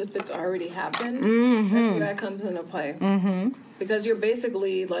act as if it's already happened. Mm-hmm. That's where that comes into play. Mm-hmm. Because you're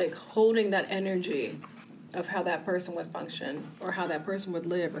basically like holding that energy of how that person would function or how that person would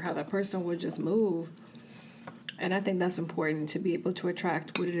live or how that person would just move. And I think that's important to be able to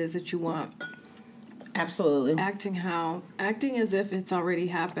attract what it is that you want. Absolutely. Acting as if it's already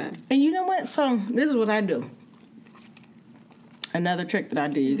happened. And you know what? So this is what I do. Another trick that I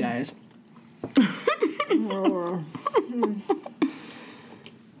do, you guys.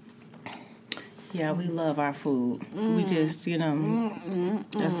 Yeah, we love our food. We just, you know,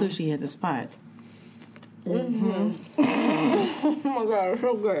 that sushi hit the spot. Oh my God, it's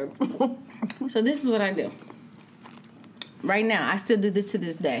so good. So this is what I do. Right now, I still do this to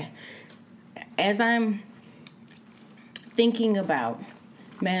this day. As I'm thinking about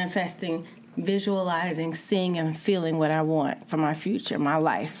manifesting, visualizing, seeing, and feeling what I want for my future, my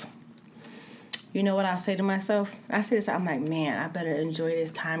life. You know what I'll say to myself? I say this, I'm like, man, I better enjoy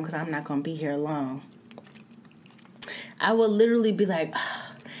this time because I'm not going to be here long. I will literally be like, oh,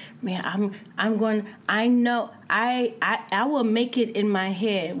 man, I will make it in my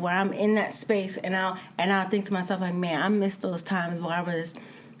head where I'm in that space and I'll think to myself like, man, I miss those times where I was,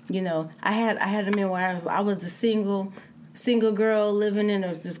 you know, I had a minute where I was the single girl living in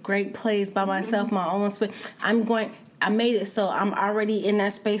this great place by myself, my own space. I made it so I'm already in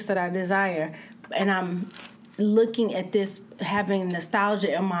that space that I desire. And I'm looking at this, having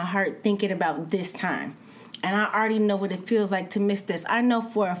nostalgia in my heart, thinking about this time. And I already know what it feels like to miss this. I know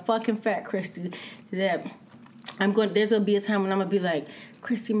for a fucking fact, Christy, that there's going to be a time when I'm going to be like,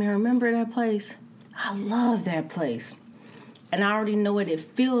 Christy, man, remember that place? I love that place. And I already know what it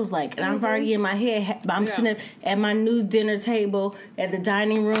feels like. And I'm already in my head. I'm sitting at my new dinner table, at the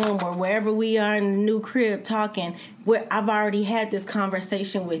dining room, or wherever we are in the new crib talking, where I've already had this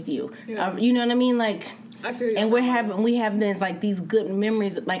conversation with you. Yeah. You know what I mean? Like, I feel you. And we have this, like, these good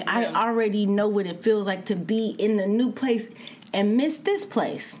memories. Like, I already know what it feels like to be in the new place and miss this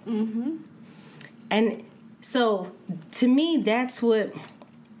place. Mm-hmm. And so, to me, that's how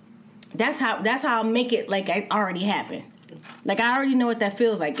I'll make it like it already happened. Like, I already know what that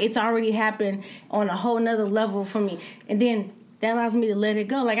feels like. It's already happened on a whole nother level for me. And then that allows me to let it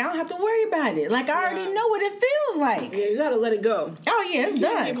go. Like, I don't have to worry about it. Like, I already know what it feels like. Yeah, you gotta let it go. Oh, yeah, it's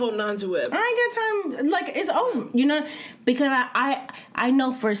done. Keep holding on to it. I ain't got time. Like, it's over. You know? Because I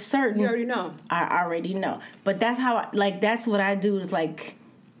know for certain. You already know. I already know. But that's how, that's what I do is, like,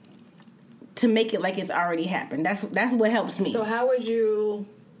 to make it like it's already happened. That's what helps me. So how would you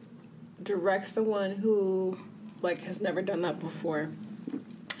direct someone who, like, has never done that before?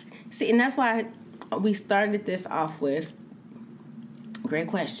 See, and that's why we started this off with, great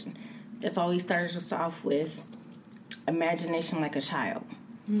question. That's why we started this off with imagination like a child.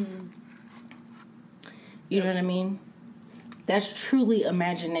 You know what I mean? That's truly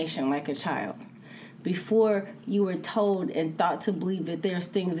imagination like a child. Before you were told and thought to believe that there's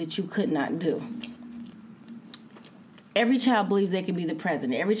things that you could not do. Every child believes they could be the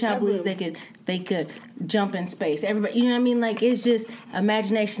president. Every child believes they could jump in space. Everybody, you know what I mean? Like, it's just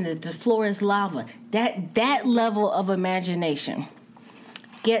imagination that the floor is lava. That level of imagination.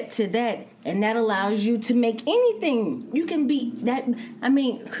 Get to that, and that allows you to make anything. You can be that. I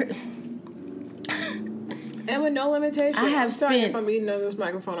mean, and with no limitation. Sorry if I'm eating on this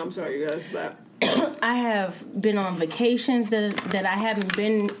microphone. I'm sorry, you guys, but I have been on vacations that I haven't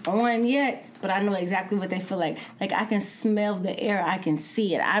been on yet, but I know exactly what they feel like. Like, I can smell the air, I can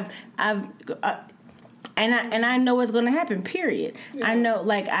see it. And I know what's going to happen. Period. Yeah. I know.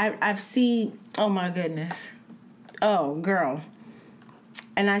 Like, I've seen. Oh my goodness. Oh girl.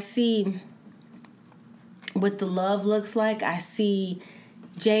 And I see what the love looks like. I see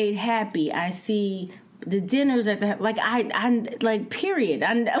Jade happy. I see the dinners at the I like period.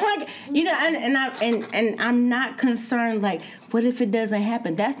 I'm like, you know, and I'm not concerned. Like, what if it doesn't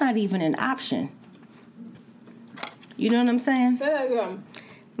happen? That's not even an option. You know what I'm saying? Say that again.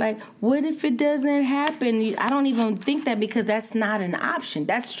 Like, what if it doesn't happen? I don't even think that, because that's not an option.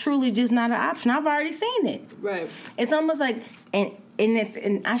 That's truly just not an option. I've already seen it. Right. It's almost like and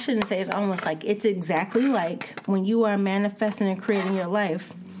I shouldn't say it's almost like, it's exactly like when you are manifesting and creating your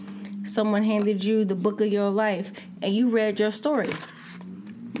life. Someone handed you the book of your life and you read your story.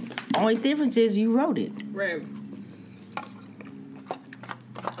 Only difference is you wrote it. Right.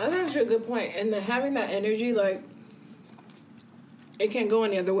 That's actually a good point. And then having that energy, like, it can't go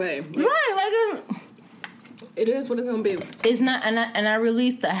any other way. Like, right, like it is what it's gonna be. It's not, and I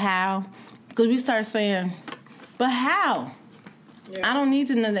released the how, because we start saying, but how? Yeah. I don't need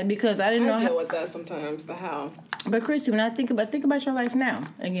to know that, because I didn't know. I deal with that sometimes. The how. But Christy, when I think about your life now,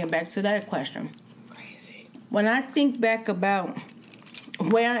 again, back to that question. Crazy. When I think back about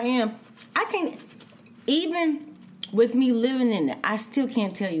where I am, I can't, even with me living in it, I still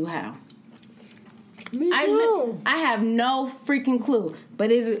can't tell you how. Me too. I have no freaking clue.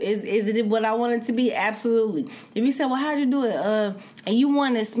 But is it what I want it to be? Absolutely. If you say, well, how'd you do it? And you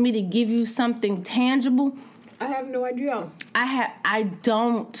wanted me to give you something tangible, I have no idea. I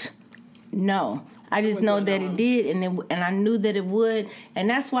don't know. I just know that it did, and I knew that it would, and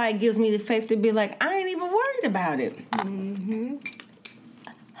that's why it gives me the faith to be like, I ain't even worried about it. Mm-hmm.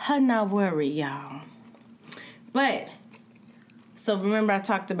 Her not worry, y'all. But so remember, I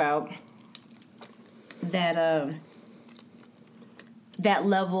talked about that that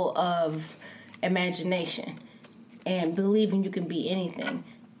level of imagination and believing you can be anything.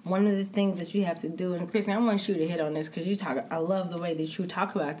 One of the things that you have to do, and Kristen, I want you to hit on this because I love the way that you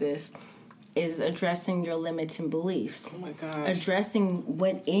talk about this, is addressing your limiting beliefs. Oh my gosh. Addressing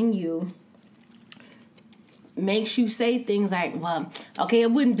what in you makes you say things like, well, okay,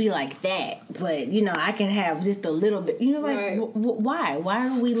 it wouldn't be like that, but, you know, I can have just a little bit. You know, like, right. Why? Why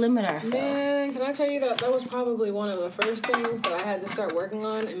do we limit ourselves? Man, can I tell you that was probably one of the first things that I had to start working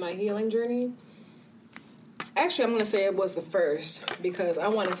on in my healing journey? Actually, I'm going to say it was the first, because I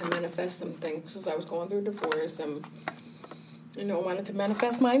wanted to manifest some things since I was going through divorce, and, you know, I wanted to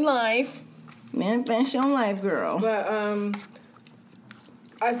manifest my life. Manifest your life, girl. But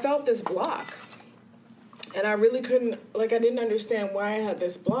I felt this block. And I really couldn't, I didn't understand why I had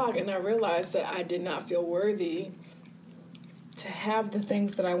this block, and I realized that I did not feel worthy to have the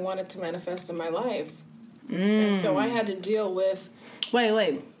things that I wanted to manifest in my life. And so I had to deal with...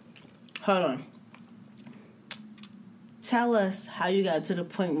 Wait. Hold on. Tell us how you got to the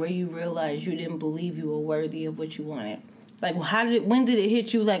point where you realized you didn't believe you were worthy of what you wanted. Like, when did it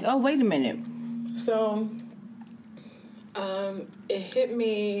hit you like, oh, wait a minute? So, it hit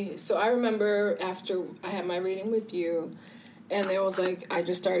me. So I remember after I had my reading with you, and there was I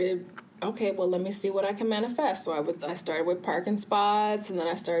just started, okay, well, let me see what I can manifest. So I started with parking spots, and then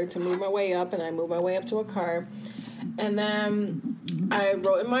I started to move my way up, and I moved my way up to a car. And then I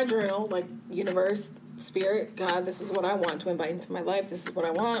wrote in my journal, universe, spirit, God, this is what I want to invite into my life. This is what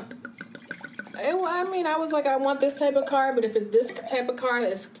I want. I was like, I want this type of car, but if it's this type of car,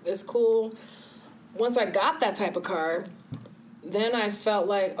 it's cool. Once I got that type of car, then I felt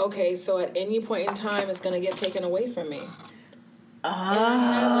like, okay, so at any point in time, it's going to get taken away from me. And I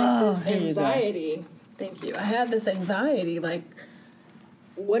had like this anxiety. Thank you. I had this anxiety, like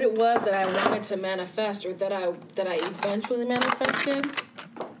what it was that I wanted to manifest, or that I eventually manifested.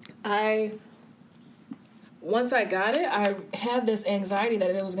 Once I got it, I had this anxiety that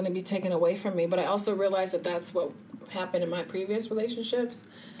it was going to be taken away from me. But I also realized that that's what happened in my previous relationships.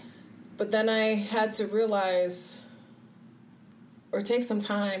 But then I had to realize, or take some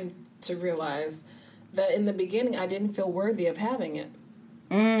time to realize, that in the beginning I didn't feel worthy of having it.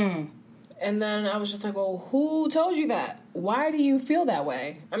 And then I was just like, well, who told you that? Why do you feel that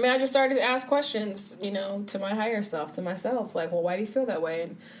way? I mean, I just started to ask questions, to my higher self, to myself. Like, well, why do you feel that way?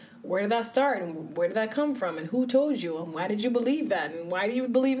 And where did that start? And where did that come from? And who told you? And why did you believe that? And why do you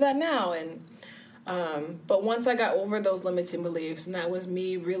believe that now? And but once I got over those limiting beliefs, and that was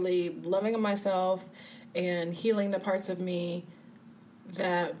me really loving myself and healing the parts of me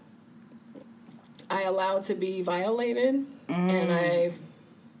that I allowed to be violated, and I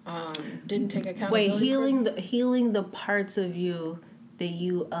didn't take accountability. Wait, healing the parts of you that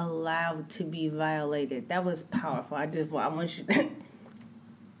you allowed to be violated. That was powerful. I want you.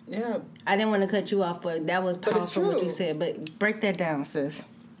 Yeah. I didn't want to cut you off, but that was powerful what you said. But break that down, sis.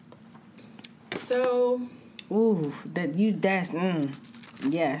 So. Ooh,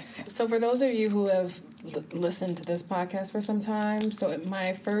 yes. So for those of you who have listened to this podcast for some time, so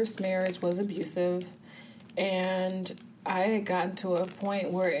my first marriage was abusive, and I had gotten to a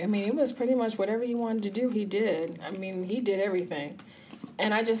point where, it was pretty much whatever he wanted to do, he did. He did everything.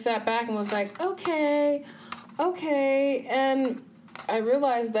 And I just sat back and was like, okay. And I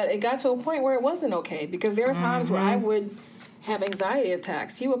realized that it got to a point where it wasn't okay, because there were times where I would have anxiety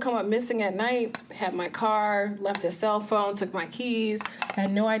attacks. He would come up missing at night, had my car, left his cell phone, took my keys,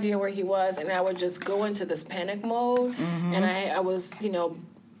 had no idea where he was, and I would just go into this panic mode. And I was,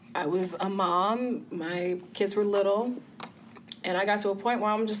 I was a mom. My kids were little. And I got to a point where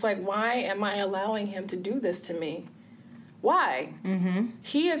I'm just like, why am I allowing him to do this to me? Why?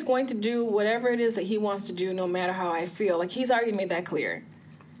 He is going to do whatever it is that he wants to do, no matter how I feel. Like, he's already made that clear.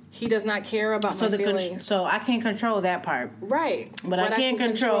 He does not care about my feelings. So I can't control that part. Right. But I can't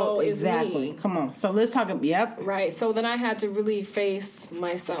control exactly. Come on. So let's talk. Yep. Right. So then I had to really face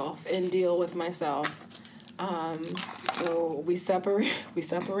myself and deal with myself. So we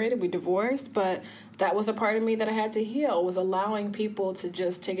separated, we divorced, but that was a part of me that I had to heal, was allowing people to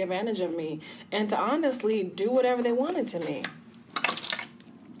just take advantage of me and to honestly do whatever they wanted to me,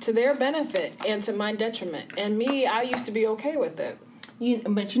 to their benefit and to my detriment. And me, I used to be okay with it.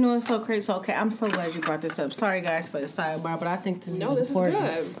 But it's so crazy. So, okay, I'm so glad you brought this up. Sorry, guys, for the sidebar, but I think this is important.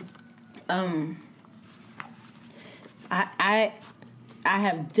 No, this is good. I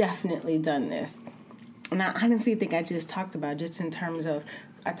have definitely done this. And I honestly think I just talked about it, just in terms of,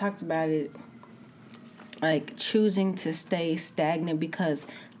 I talked about it like choosing to stay stagnant because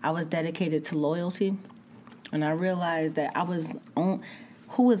I was dedicated to loyalty. And I realized that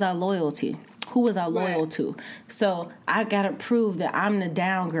who was I loyal to? Who was I loyal to? So I got to prove that I'm the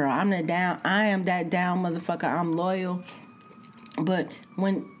down girl. I am that down motherfucker. I'm loyal. But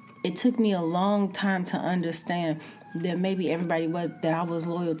when it took me a long time to understand that maybe everybody that I was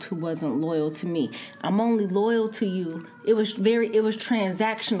loyal to wasn't loyal to me. I'm only loyal to you. It was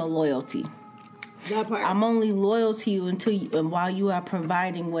transactional loyalty. That part. I'm only loyal to you while you are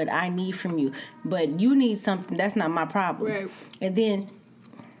providing what I need from you. But you need something, that's not my problem. Right. And then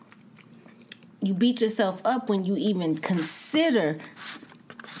you beat yourself up when you even consider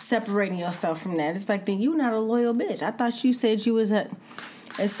separating yourself from that. It's like, then you're not a loyal bitch. I thought you said you was a...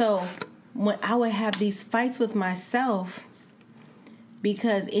 And so when I would have these fights with myself,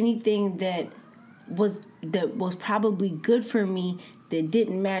 because anything that was probably good for me that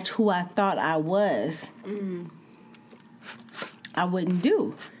didn't match who I thought I was, I wouldn't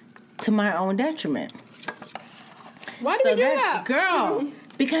do, to my own detriment. Why do you do that? Girl,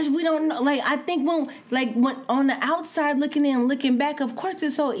 because we don't know. Like, I think when on the outside looking in, looking back, of course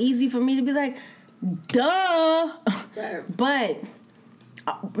it's so easy for me to be like, duh. Right. But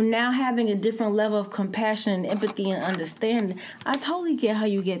now having a different level of compassion and empathy and understanding, I totally get how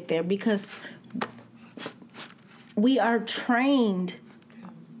you get there, because we are trained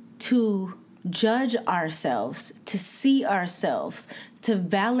to judge ourselves, to see ourselves, to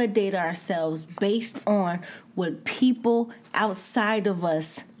validate ourselves based on what people outside of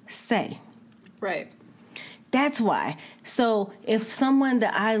us say. Right. That's why. So if someone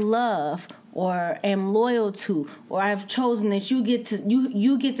that I love or am loyal to, or I've chosen that you get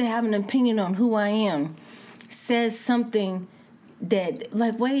to have an opinion on who I am, says something that,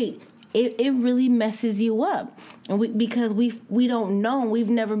 like, wait, it really messes you up. And because we don't know, we've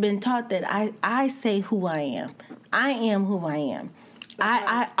never been taught that I say who I am. I am who I am.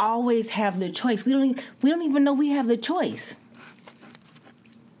 I always have the choice. We don't even know we have the choice.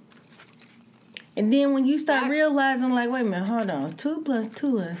 And then when you start realizing, like, wait a minute, hold on, 2 +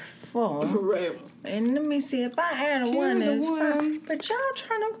 2 is 4. Right. And let me see, if I add a 1 is 5. But y'all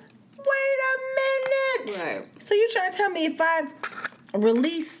trying to wait a minute. Right. So you trying to tell me if I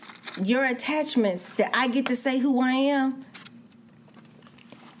release your attachments that I get to say who I am?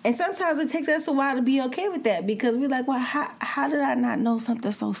 And sometimes it takes us a while to be okay with that, because we're like, well, how did I not know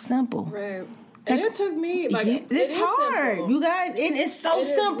something so simple? Right. And it took me, like, it's hard, simple. You guys. It is so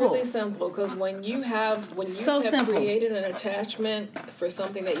simple. It's really simple, because when you have created an attachment for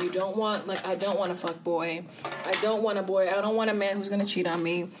something that you don't want, like, I don't want a fuck boy, I don't want a boy, I don't want a man who's going to cheat on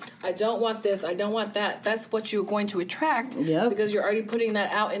me, I don't want this, I don't want that. That's what you're going to attract, because you're already putting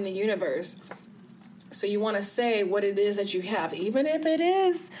that out in the universe. So you want to say what it is that you have, even if it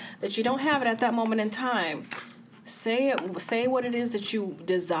is that you don't have it at that moment in time. Say it. Say what it is that you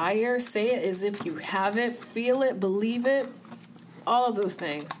desire. Say it as if you have it. Feel it. Believe it. All of those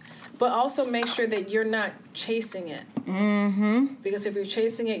things. But also make sure that you're not chasing it. Mm-hmm. Because if you're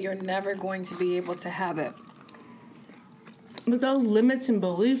chasing it, you're never going to be able to have it. But those limits and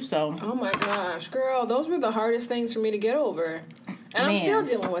beliefs, though. Oh my gosh, girl, those were the hardest things for me to get over. And I'm still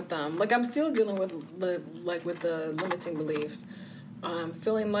dealing with them. Like, I'm still dealing with the limiting beliefs.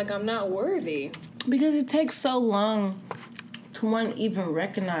 Feeling like I'm not worthy. Because it takes so long to even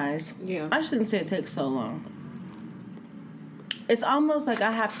recognize. Yeah. I shouldn't say it takes so long. It's almost like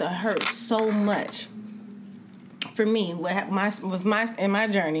I have to hurt so much. For me, in my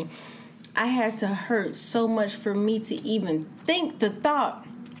journey, I had to hurt so much for me to even think the thought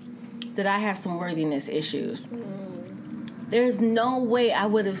that I have some worthiness issues. There's no way I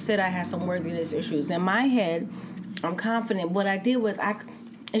would have said I had some worthiness issues. In my head, I'm confident. What I did was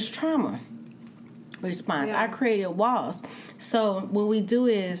it's trauma response. Yeah. I created walls. So what we do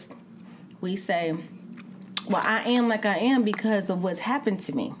is we say, well, I am like I am because of what's happened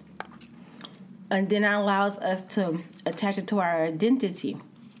to me. And then that allows us to attach it to our identity.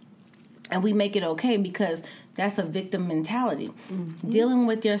 And we make it okay because that's a victim mentality. Mm-hmm. Dealing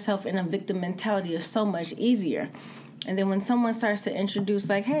with yourself in a victim mentality is so much easier. And then when someone starts to introduce,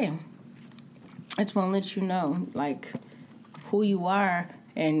 like, hey, I just want to let you know, like, who you are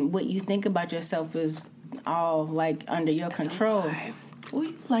and what you think about yourself is all, like, under your control.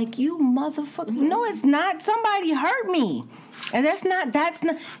 Like, you motherfucker. Mm-hmm. No, it's not. Somebody hurt me. And that's not,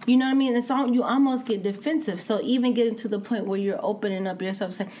 you know what I mean? It's all, you almost get defensive. So even getting to the point where you're opening up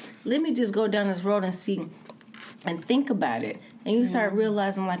yourself, saying, let me just go down this road and see and think about it. And you start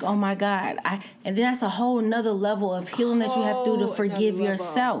realizing, like, oh my God. And that's a whole nother level of healing that you have to do to forgive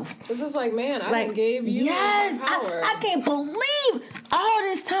yourself. This is like, man, I didn't gave you power. I can't believe all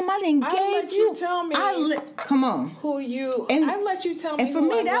this time I didn't give you. I let you tell me. Come on. Who you. And I let you tell me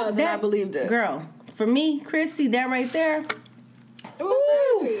who I was, and I believed it. Girl, for me, Christy, that right there. It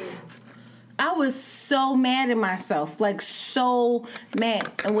was I was so mad at myself. Like, so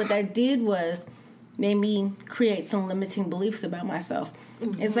mad. And what that did was made me create some limiting beliefs about myself.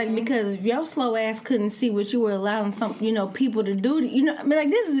 Mm-hmm. It's like, because if your slow ass couldn't see what you were allowing some, people to do, I mean, like,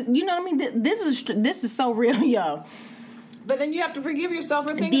 this is, you know what I mean? This is so real, y'all. But then you have to forgive yourself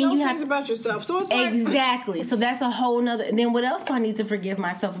for thinking those things about yourself. So it's like... Exactly. So that's a whole nother... And then what else do I need to forgive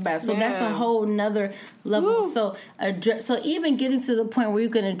myself about? So that's a whole nother level. Woo. So even getting to the point where you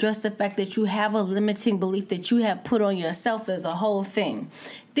can address the fact that you have a limiting belief that you have put on yourself as a whole thing.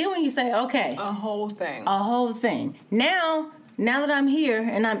 Then when you say, okay... A whole thing. Now that I'm here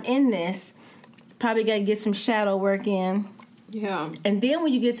and I'm in this, probably got to get some shadow work in. Yeah. And then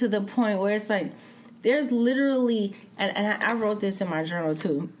when you get to the point where it's like... There's literally, and I wrote this in my journal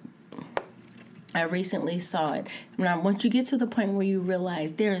too. I recently saw it. Once you get to the point where you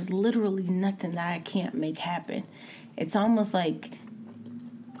realize there is literally nothing that I can't make happen, it's almost like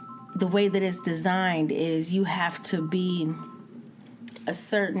the way that it's designed is you have to be a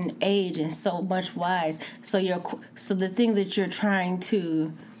certain age and so much wise. So the things that you're trying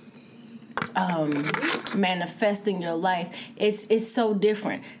to manifest in your life, it's so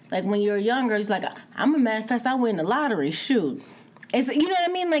different. Like when you're younger, it's like, I'm gonna manifest, I win the lottery, shoot. It's, you know what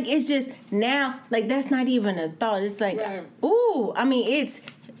I mean? Like, it's just now, like, that's not even a thought. It's like, ooh, I mean,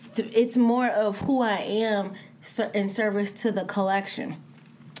 it's more of who I am in service to the collection.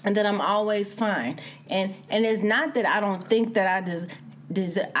 and that I'm always fine. And it's not that I don't think that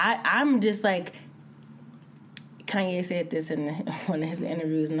I I'm just like, Kanye said this in one of his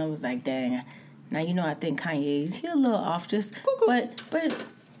interviews, and I was like, dang. Now, you know, I think Kanye, he's a little off, just, but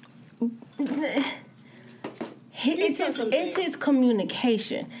it's his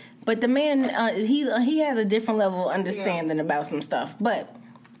communication. But the man, he has a different level of understanding about some stuff. But,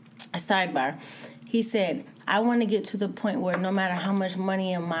 a sidebar, he said, I want to get to the point where no matter how much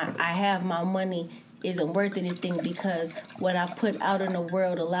money I have, my money isn't worth anything because what I've put out in the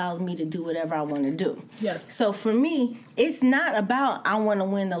world allows me to do whatever I want to do. Yes. So for me, it's not about I want to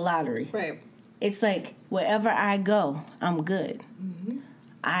win the lottery. Right. It's like wherever I go, I'm good. Mm-hmm.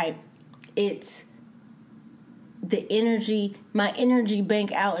 It's the energy, my energy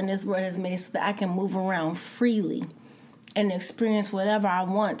bank out in this world has made it so that I can move around freely and experience whatever I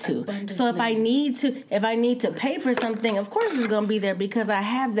want to. So if I need to pay for something, of course it's going to be there because I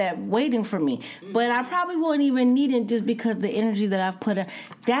have that waiting for me. Mm-hmm. But I probably won't even need it just because the energy that I've put in.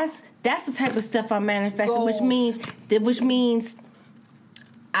 That's the type of stuff I'm manifesting, which means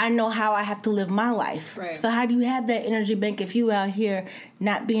I know how I have to live my life. Right. So how do you have that energy bank if you out here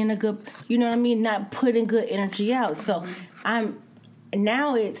not being a good, you know what I mean, not putting good energy out? So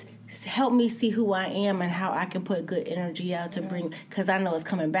it's help me see who I am and how I can put good energy out to bring, because I know it's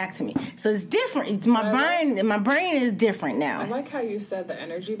coming back to me. So it's different. It's my brain is different now. I like how you said the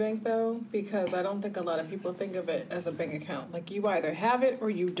energy bank, though, because I don't think a lot of people think of it as a bank account. Like, you either have it or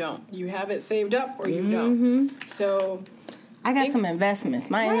you don't. You have it saved up or you don't. So I got some investments.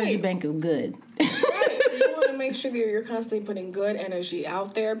 My energy bank is good. Right. So you want to make sure that you're constantly putting good energy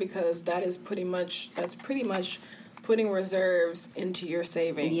out there, because that's pretty much putting reserves into your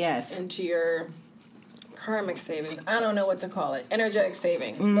savings. Yes. Into your karmic savings. I don't know what to call it. Energetic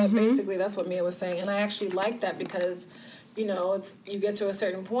savings. Mm-hmm. But basically that's what Mia was saying. And I actually like that because, you know, you get to a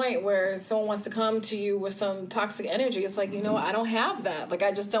certain point where someone wants to come to you with some toxic energy. It's like, you know, I don't have that. Like,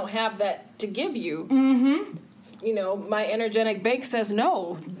 I just don't have that to give you. Mm-hmm. You know, my energetic bank says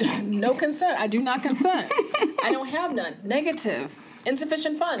no. No consent. I do not consent. I don't have none. Negative.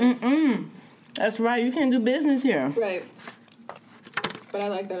 Insufficient funds. Mm-mm. That's right. You can't do business here. Right. But I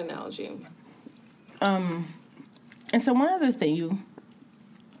like that analogy. And so one other thing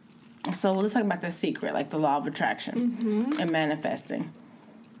so let's talk about the secret, like the law of attraction and manifesting.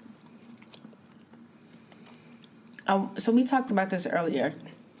 So we talked about this earlier.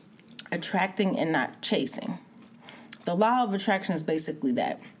 Attracting and not chasing. The law of attraction is basically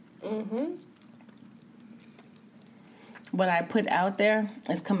that. Mm-hmm. What I put out there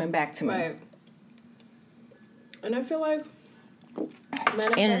is coming back to me. Right. And I feel like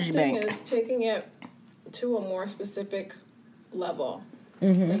manifesting is taking it to a more specific level.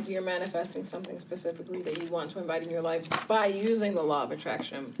 Mm-hmm. Like, you're manifesting something specifically that you want to invite in your life by using the law of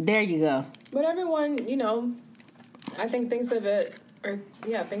attraction. There you go. But everyone, you know, I think thinks about it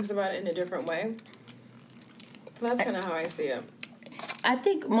in a different way. That's kind of how I see it. I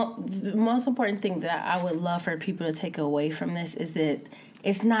think the most important thing that I would love for people to take away from this is that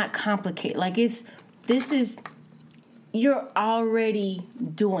it's not complicated. Like, you're already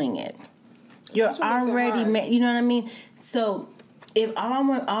doing it. You're already, you know what I mean? So if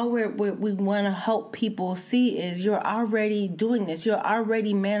all we want to help people see is you're already doing this. You're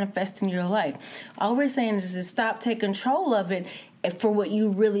already manifesting your life. All we're saying is to stop, take control of it for what you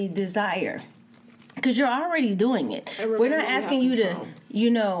really desire. Because you're already doing it. We're not asking you to, you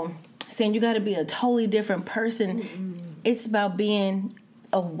know, saying you got to be a totally different person. Mm-hmm. It's about being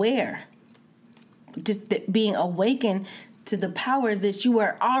aware. Just being awakened to the powers that you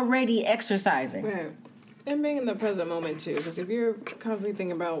are already exercising. Right. And being in the present moment, too. Because if you're constantly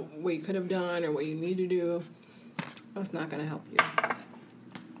thinking about what you could have done or what you need to do, that's not going to help you.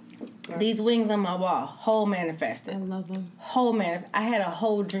 Right. These wings on my wall, whole manifested. I love them. I had a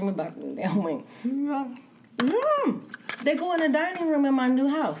whole dream about them damn wing. Yeah. They go in the dining room in my new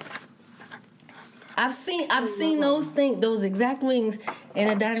house. I've seen those exact wings in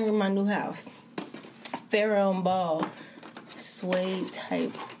the dining room in my new house. Pharaoh and Ball suede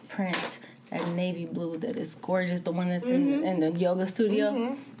type print, that navy blue that is gorgeous, the one that's in the yoga studio.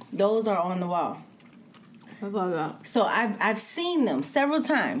 Mm-hmm. Those are on the wall. I love that. So I've seen them several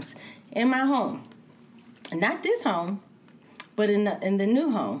times in my home, not this home, but in the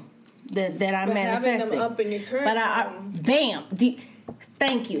new home that I'm manifesting. Having them up in your current home.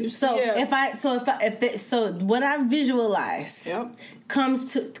 Thank you. So what I visualize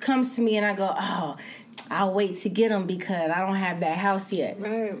comes to me, and I go, oh, I'll wait to get them because I don't have that house yet.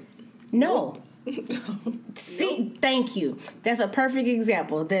 Right. No, See, thank you. That's a perfect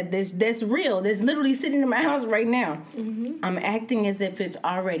example. That's real. That's literally sitting in my house right now. Mm-hmm. I'm acting as if it's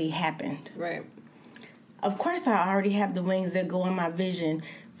already happened. Right. Of course, I already have the wings that go in my vision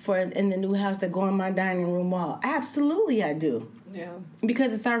in the new house that go on my dining room wall. Absolutely, I do. Yeah.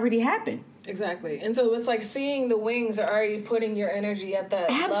 Because it's already happened. Exactly. And so it's like seeing the wings are already putting your energy at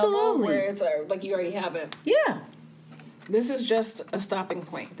that level where it's like you already have it. Yeah. This is just a stopping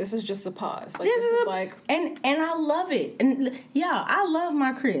point. This is just a pause. Like, this is like... And I love it. And yeah, I love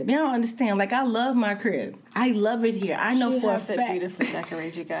my crib. You don't understand. Like, I love my crib. I love it here. I know for a fact... She beautifully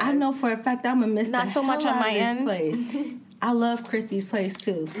decorate, you guys. I know for a fact I'm going to miss Not the so much on my end. Place. I love Christy's place,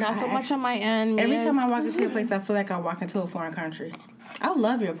 too. Not so much on my end. Every time I walk into your place, I feel like I walk into a foreign country. I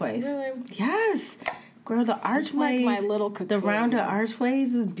love your place. Really? Yes. Girl, the archways... Like my little cocoon. The rounded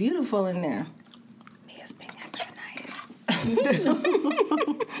archways is beautiful in there. Mia's being extra nice.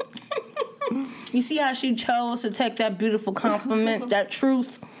 You see how she chose to take that beautiful compliment, that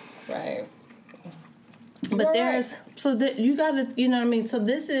truth? Right. But there's... Right. So that you got to... You know what I mean? So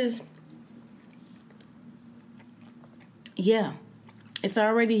this is... Yeah. It's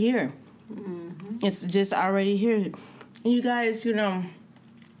already here. Mm-hmm. It's just already here. And you guys, you know...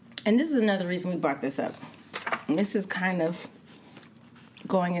 And this is another reason we brought this up. And this is kind of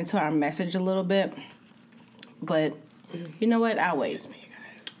going into our message a little bit. But you know what? I'll wait. Me,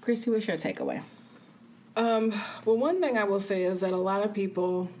 guys. Christy, what's your takeaway? Well, one thing I will say is that a lot of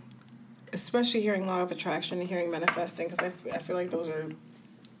people, especially hearing law of attraction and hearing manifesting, because I feel like those are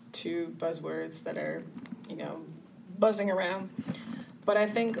two buzzwords that are, you know, buzzing around. But I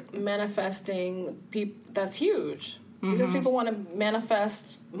think manifesting, that's huge. Because people want to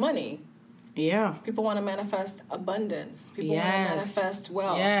manifest money. Yeah. People want to manifest abundance. People want to manifest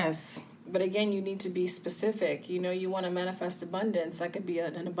wealth. Yes. But again, you need to be specific. You know, you want to manifest abundance. That could be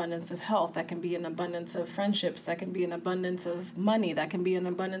an abundance of health. That can be an abundance of friendships. That can be an abundance of money. That can be an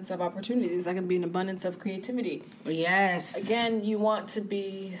abundance of opportunities. That can be an abundance of creativity. Yes. Again, you want to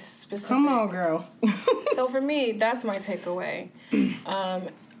be specific. Come on, girl. So for me, that's my takeaway.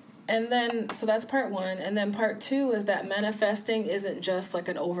 And then, so that's part one. And then part two is that manifesting isn't just like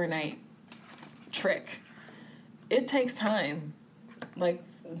an overnight trick. It takes time. Like,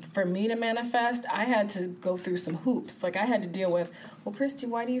 for me to manifest, I had to go through some hoops. Like, I had to deal with, well, Christy,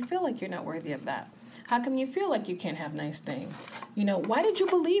 why do you feel like you're not worthy of that? How come you feel like you can't have nice things? You know, why did you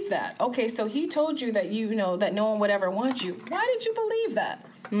believe that? Okay, so he told you that, you know, that no one would ever want you. Why did you believe that?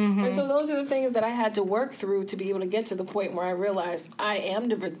 Mm-hmm. And so those are the things that I had to work through to be able to get to the point where I realized I am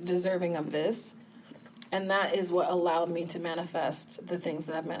deserving of this. And that is what allowed me to manifest the things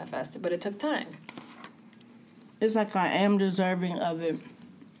that I've manifested. But it took time. It's like I am deserving of it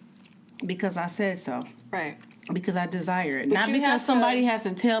because I said so. Right. Because I desire it. But not because somebody has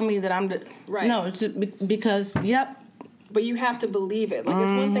to tell me that I'm... Right. No, it's just because, yep. But you have to believe it. Like,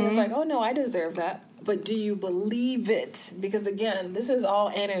 it's one thing, it's like, oh, no, I deserve that. But do you believe it? Because, again, this is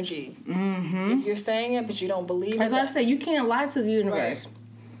all energy. Mm-hmm. If you're saying it, but you don't believe it... As I say, you can't lie to the universe. Right.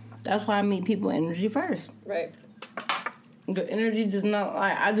 That's why I meet people energy first. Right. The energy does not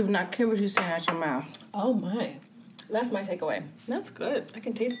lie. I do not care what you're saying out your mouth. Oh, my. That's my takeaway. That's good. I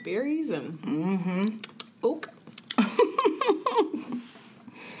can taste berries and... Mm-hmm. Oak.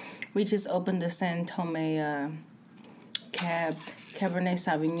 We just opened the San Tome Cabernet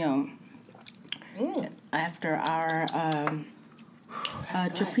Sauvignon after our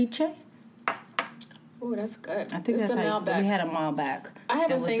Trapiche. Oh, that's good. I think that's how we had a Malbec. I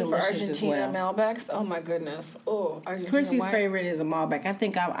have a thing for Argentina Malbecs. Oh my goodness. Oh, Argentina. Chrissy's favorite is a Malbec. I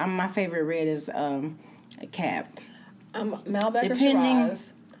think my favorite red is a Cab. Malbec or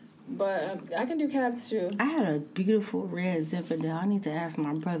Shiraz. But I can do cabs too. I had a beautiful red Zinfandel. I need to ask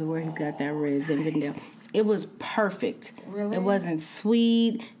my brother where he got that red Zinfandel. It was perfect. Really? It wasn't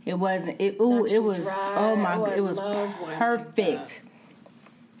sweet. It wasn't. It was. Dry. Oh my god! It was perfect.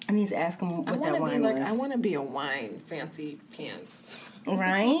 I need to ask him what that wine was. I want to be a wine fancy pants.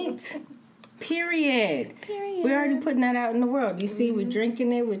 Right. Period. We're already putting that out in the world. You see, we're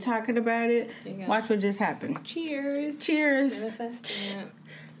drinking it. We're talking about it. Watch what just happened. Cheers. Cheers. Manifesting it.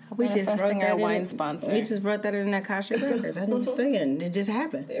 We just wrote that our wine sponsor. We just wrote that in Akasha Records. I know saying it just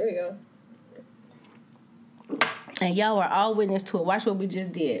happened. There we go. And y'all are all witness to it. Watch what we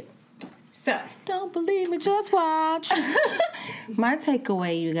just did. So, don't believe me, just watch. My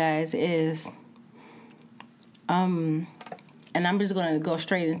takeaway, you guys, is and I'm just going to go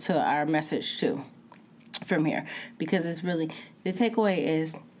straight into our message too from here, because it's really, the takeaway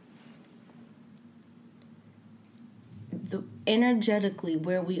is the energetically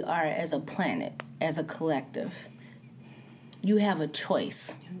where we are as a planet, as a collective. You have a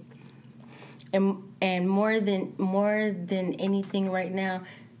choice. and more than anything right now,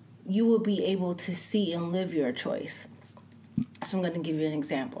 you will be able to see and live your choice. So I'm going to give you an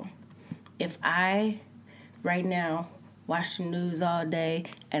example. If I right now watch the news all day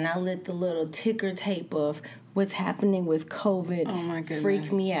and I let the little ticker tape of what's happening with COVID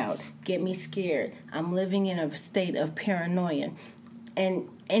freak me out, get me scared, I'm living in a state of paranoia. And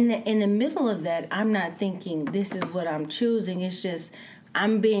in the middle of that, I'm not thinking this is what I'm choosing. It's just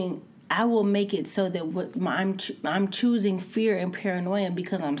I will make it so that I'm choosing fear and paranoia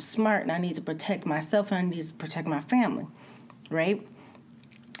because I'm smart and I need to protect myself and I need to protect my family, right?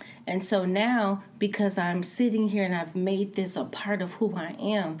 And so now, because I'm sitting here and I've made this a part of who I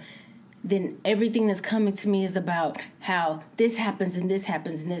am, then everything that's coming to me is about how this happens and this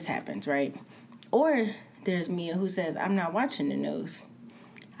happens and this happens, right? Or there's Mia who says, I'm not watching the news.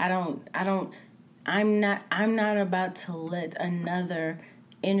 I'm not about to let another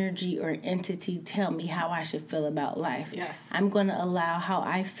energy or entity tell me how I should feel about life. Yes. I'm going to allow how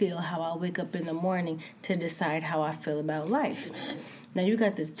I feel, how I wake up in the morning to decide how I feel about life. Now you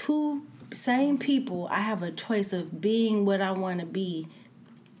got this two same people. I have a choice of being what I want to be,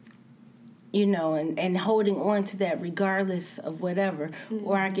 and holding on to that regardless of whatever. Mm-hmm.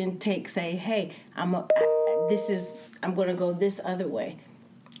 Or I can say, hey, I'm going to go this other way.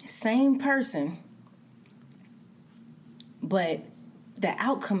 Same person, but the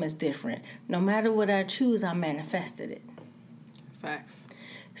outcome is different. No matter what I choose, I manifested it. Facts.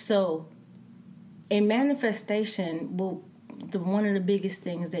 So, in manifestation, one of the biggest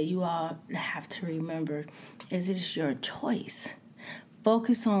things that you all have to remember is it's your choice.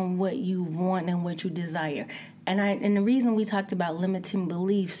 Focus on what you want and what you desire. And the reason we talked about limiting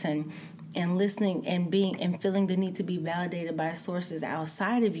beliefs and listening and feeling the need to be validated by sources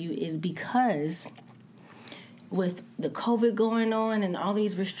outside of you is because with the COVID going on and all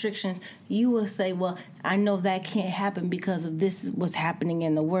these restrictions, you will say, well, I know that can't happen because of this is what's happening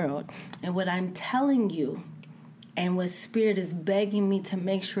in the world. And what I'm telling you and what Spirit is begging me to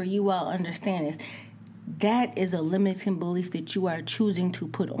make sure you all understand is that is a limiting belief that you are choosing to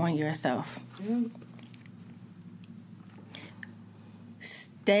put on yourself. Mm.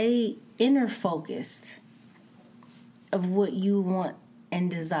 Stay inner focused of what you want and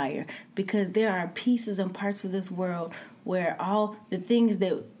desire, because there are pieces and parts of this world where all the things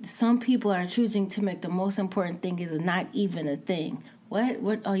that some people are choosing to make the most important thing is not even a thing.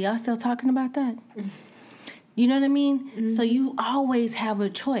 What are y'all still talking about that? You know what I mean? Mm-hmm. So you always have a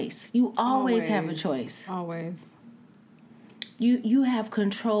choice. You always have a choice. Always. You have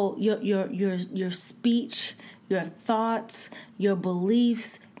control. Your speech, your thoughts, your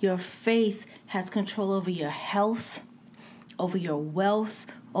beliefs, your faith has control over your health, over your wealth,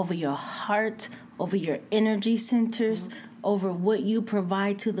 over your heart, over your energy centers, over what you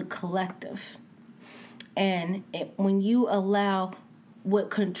provide to the collective. And when you allow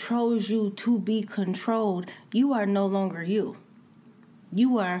what controls you to be controlled, you are no longer you.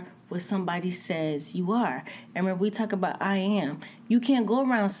 You are what somebody says you are. And remember, we talk about I am. You can't go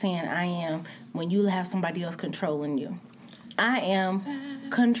around saying I am when you have somebody else controlling you. I am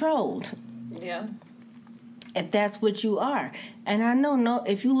controlled. Yeah. If that's what you are. And I know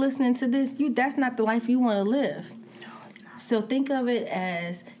if you're listening to this, that's not the life you want to live. No, it's not. So think of it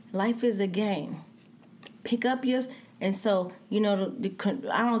as life is a game. Pick up yours. And so, I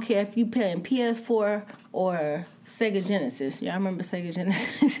don't care if you play in PS4 or Sega Genesis. Y'all remember Sega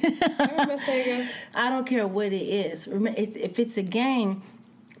Genesis? I remember Sega. I don't care what it is. If it's a game,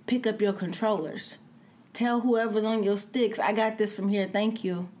 pick up your controllers. Tell whoever's on your sticks, I got this from here, thank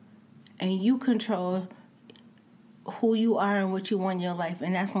you. And you control who you are and what you want in your life.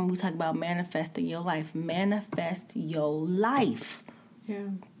 And that's when we talk about manifesting your life. Manifest your life. Yeah.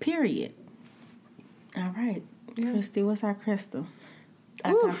 Period. All right. Yeah. Christy, what's our crystal?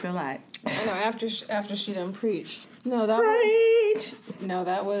 I talked a lot. I know, after she done preached. No,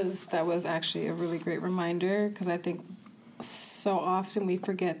 that was actually a really great reminder, because I think so often we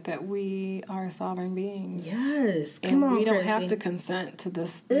forget that we are sovereign beings. Yes. Come on, we don't have to consent to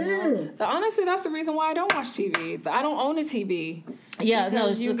this. Honestly, that's the reason why I don't watch TV. I don't own a TV.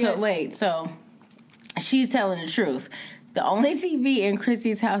 Yeah, wait. So she's telling the truth. The only TV in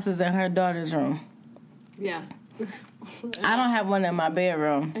Christy's house is in her daughter's room. Yeah. I don't have one in my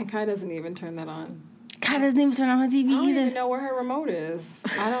bedroom. And Kai doesn't even turn that on. Kai doesn't even turn on her TV either. I don't even know where her remote is.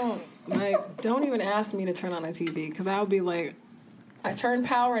 Don't even ask me to turn on a TV, because I'll be like, I turn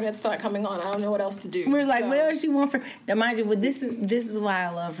power and it's not coming on. I don't know what else to do. We're like, what else you want for? Now, mind you, this is why I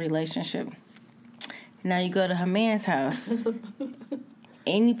love relationship. Now you go to her man's house.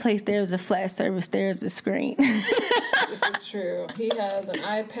 Any place there is a flat surface, there is a screen. This is true. He has an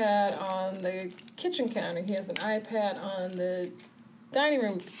iPad on the kitchen counter. He has an iPad on the dining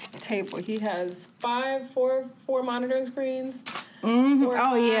room table. He has four monitor screens. Mm-hmm.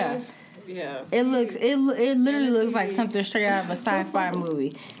 Oh, yeah. Yeah. It literally looks like something straight out of a sci-fi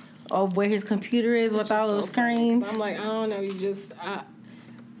movie. Or where his computer is with all those screens. I'm like, I don't know,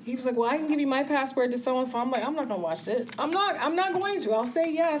 he was like, well, I can give you my password to so-and-so. I'm like, I'm not going to watch it. I'm not going to. I'll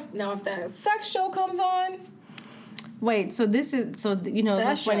say yes. Now, if that sex show comes on. Wait, so it's so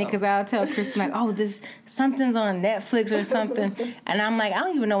funny because I'll tell Kristen, like, oh, something's on Netflix or something. And I'm like, I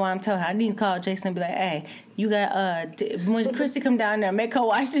don't even know why I'm telling her. I need to call Jason and be like, hey, you got, when Christy come down there, make her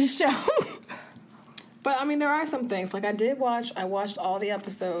watch this show. But, I mean, there are some things. Like, I watched all the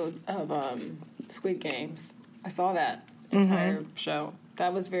episodes of Squid Games. I saw that entire show.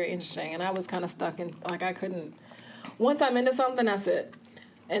 That was very interesting. And I was kind of stuck in, like, I couldn't. Once I'm into something, that's it.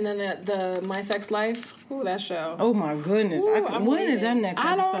 And then the My Sex Life, that show. Oh, my goodness. When is that next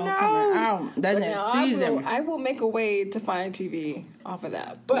episode coming out? That next season. I will make a way to find TV off of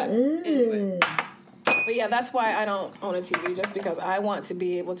that. But anyway. But, yeah, that's why I don't own a TV, just because I want to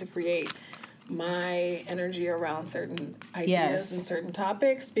be able to create my energy around certain ideas and certain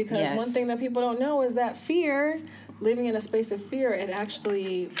topics. Because one thing that people don't know is that fear, living in a space of fear, it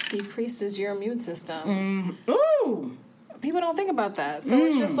actually decreases your immune system. Ooh! People don't think about that. So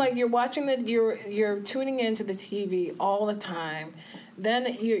it's just like you're watching you're tuning into the TV all the time.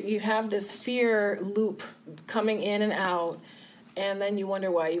 Then you have this fear loop coming in and out, and then you wonder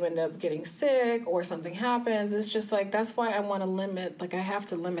why you end up getting sick or something happens. It's just like, that's why I want to limit, like, I have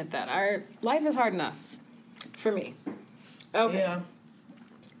to limit that. Our life is hard enough for me. Okay. Yeah.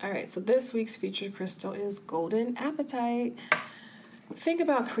 All right, so this week's featured crystal is Golden Apatite. Think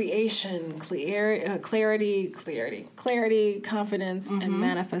about creation, clarity, confidence, and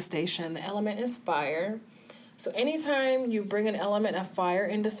manifestation. The element is fire. So anytime you bring an element of fire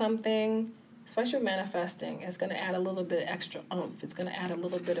into something, especially manifesting, it's going to add a little bit of extra oomph. It's going to add a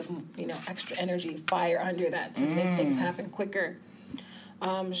little bit of, extra energy, fire under that to make things happen quicker.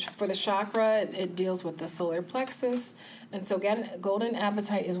 For the chakra, it deals with the solar plexus. And so Golden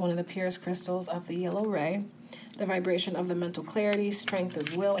Apatite is one of the purest crystals of the yellow ray, the vibration of the mental clarity, strength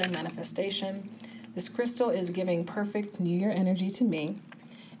of will, and manifestation. This crystal is giving perfect New Year energy to me.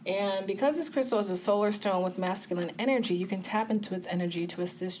 And because this crystal is a solar stone with masculine energy, you can tap into its energy to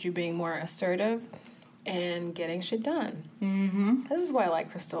assist you being more assertive and getting shit done. Mm-hmm. This is why I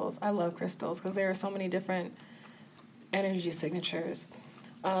like crystals. I love crystals because there are so many different energy signatures.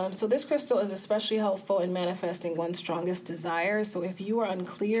 So this crystal is especially helpful in manifesting one's strongest desires. So if you are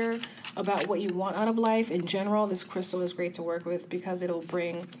unclear about what you want out of life in general, this crystal is great to work with because it'll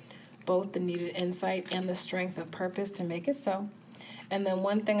bring both the needed insight and the strength of purpose to make it so. And then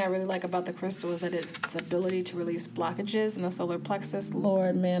one thing I really like about the crystal is that its ability to release blockages in the solar plexus.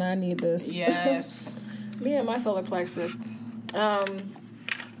 Lord, man, I need this. Yes. Me and my solar plexus. And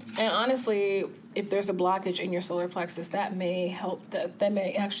honestly, if there's a blockage in your solar plexus, that may help. That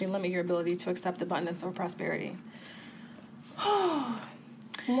may actually limit your ability to accept abundance or prosperity.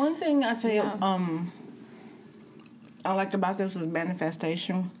 One thing I say, I liked about this was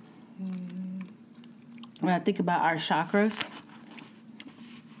manifestation. When I think about our chakras,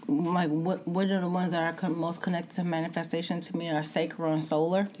 like what are the ones that are most connected to manifestation to me are sacral and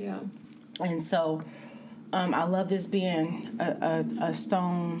solar. Yeah. And so, I love this being a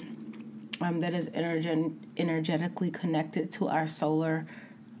stone that is energetically connected to our solar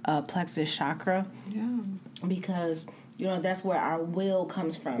plexus chakra. Yeah. Because, that's where our will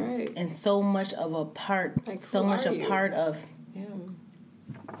comes from. Right. And so much of a part, of,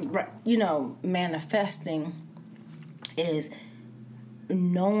 manifesting is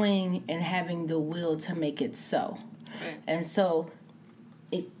knowing and having the will to make it so. Right. And so,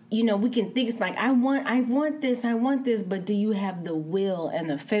 we can think it's like, I want this, but do you have the will and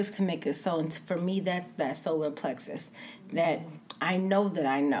the faith to make it so? And for me, that's that solar plexus that I know that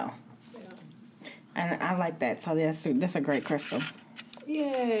I know. Yeah. And I like that. So that's a great crystal.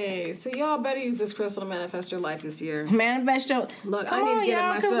 Yay. So y'all better use this crystal to manifest your life this year. Manifest your... Look, Come I need on, to get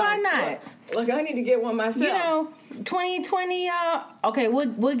y'all, it myself. Why not? Look, I need to get one myself. 2020, y'all. Okay,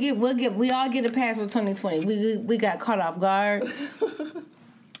 we all get a pass for 2020. We got caught off guard.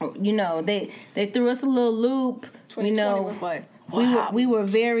 They threw us a little loop. 2020 was like, wow. We were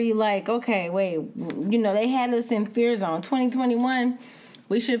very like, okay, wait. They had us in fear zone. 2021,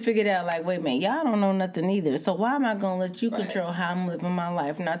 we should figure it out. Like, wait a minute, y'all don't know nothing either. So why am I gonna let you control how I'm living my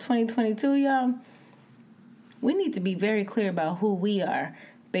life? Now, 2022, y'all, we need to be very clear about who we are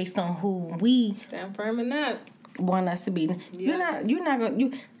based on who we stand firm in that. want us to be. Yes. You're not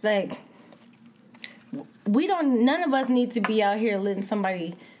going to, none of us need to be out here letting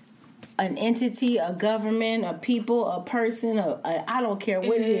somebody, an entity, a government, a people, a person, I don't care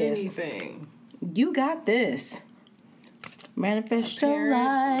what it is. Anything. You got this. Manifest your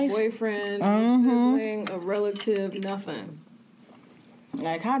life. A boyfriend, a sibling, a relative, nothing.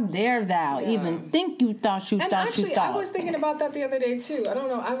 Like, how dare thou even think you thought. I was thinking about that the other day, too. I don't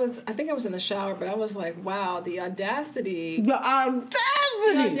know. I think I was in the shower, but I was like, wow, the audacity. The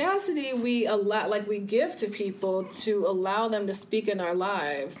audacity we allow, we give to people to allow them to speak in our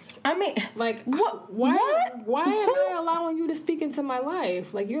lives. I mean, like, what? Why am I allowing you to speak into my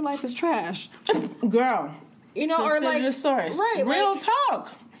life? Like, your life is trash. Girl. You know, or like, the source. Right. Real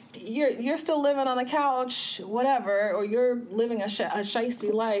talk. You're still living on the couch, whatever, or you're living a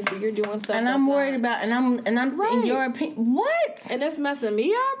shiesty life, or you're doing stuff. And I'm worried about, and I'm right. In your opinion, what? And it's messing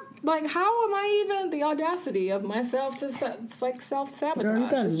me up. Like, how am I even the audacity of myself to self-sabotage? Girl, you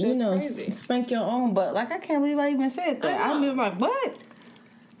gotta, crazy. Spank your own butt. Like, I can't believe I even said that. I'm just like, what?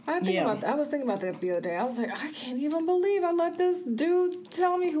 I was thinking about that the other day. I was like, I can't even believe I let this dude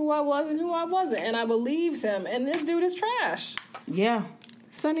tell me who I was and who I wasn't, and I believed him. And this dude is trash. Yeah.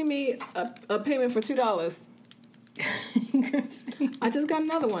 Sending me a payment for $2. I just got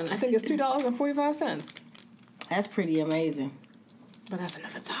another one. I think it's $2.45. That's pretty amazing. But that's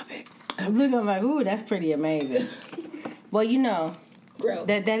another topic. I'm like, ooh, that's pretty amazing. Well,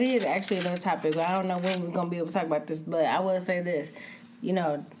 that is actually another topic. I don't know when we're gonna be able to talk about this, but I will say this.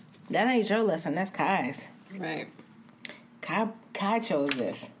 That ain't your lesson. That's Kai's. Right. Kai chose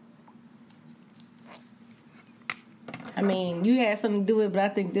this. I mean, you had something to do with it, but I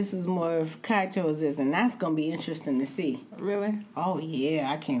think this is more of Kai chose this, and that's going to be interesting to see. Really? Oh, yeah.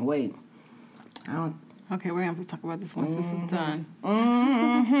 I can't wait. Okay, we're going to have to talk about this once this is done.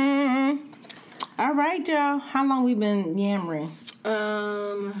 All right, y'all. How long we been yammering?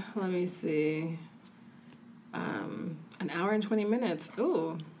 Let me see. An hour and 20 minutes.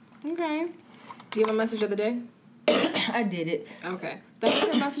 Ooh. Okay. Do you have a message of the day? I did it. Okay. That's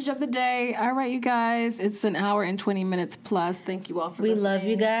your message of the day. All right, you guys. It's an hour and 20 minutes plus. Thank you all for listening. We love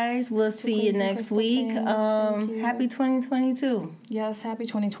you guys. We'll see you next week. Happy 2022. Yes, happy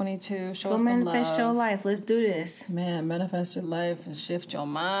 2022. Show us some love. Manifest your life. Let's do this. Man, manifest your life and shift your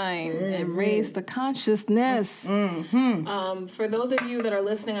mind and raise the consciousness. For those of you that are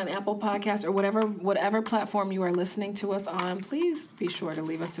listening on Apple Podcasts or whatever platform you are listening to us on, please be sure to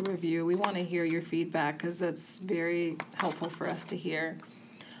leave us a review. We want to hear your feedback because that's very helpful for us to hear.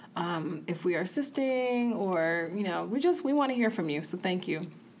 If we are assisting or, we want to hear from you. So thank you.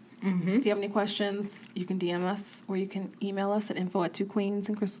 If you have any questions, you can DM us or you can email us at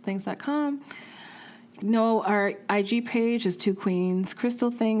info@twoqueensandcrystalthings.com. Our IG page is Two Queens Crystal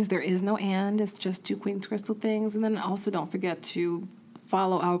Things. There is no and. It's just Two Queens Crystal Things. And then also don't forget to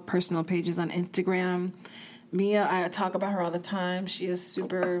follow our personal pages on Instagram. Mia, I talk about her all the time. She is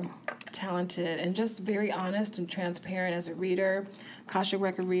super talented and just very honest and transparent as a reader, Akashic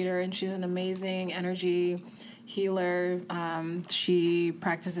record reader, and she's an amazing energy healer. She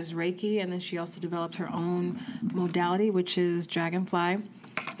practices Reiki, and then she also developed her own modality, which is Dragonfly.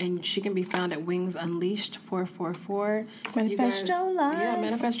 And she can be found at Wings Unleashed 444. Manifest your life. Yeah,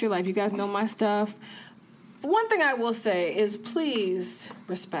 manifest your life. You guys know my stuff. One thing I will say is please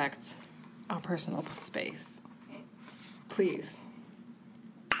respect our personal space. Please.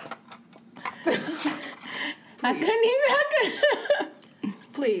 I couldn't even.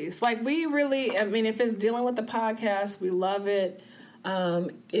 Please. We really, if it's dealing with the podcast, we love it.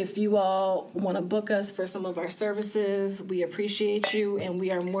 If you all want to book us for some of our services, we appreciate you and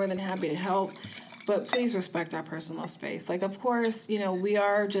we are more than happy to help. But please respect our personal space. Of course, we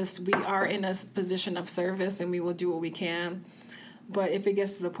are in a position of service and we will do what we can. But if it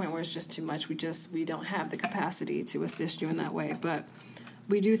gets to the point where it's just too much, we don't have the capacity to assist you in that way. But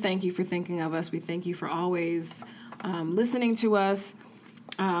we do thank you for thinking of us. We thank you for always listening to us.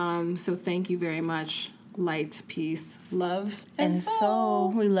 So thank you very much. Light, peace, love, and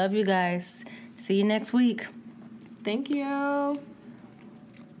soul. We love you guys. See you next week. Thank you.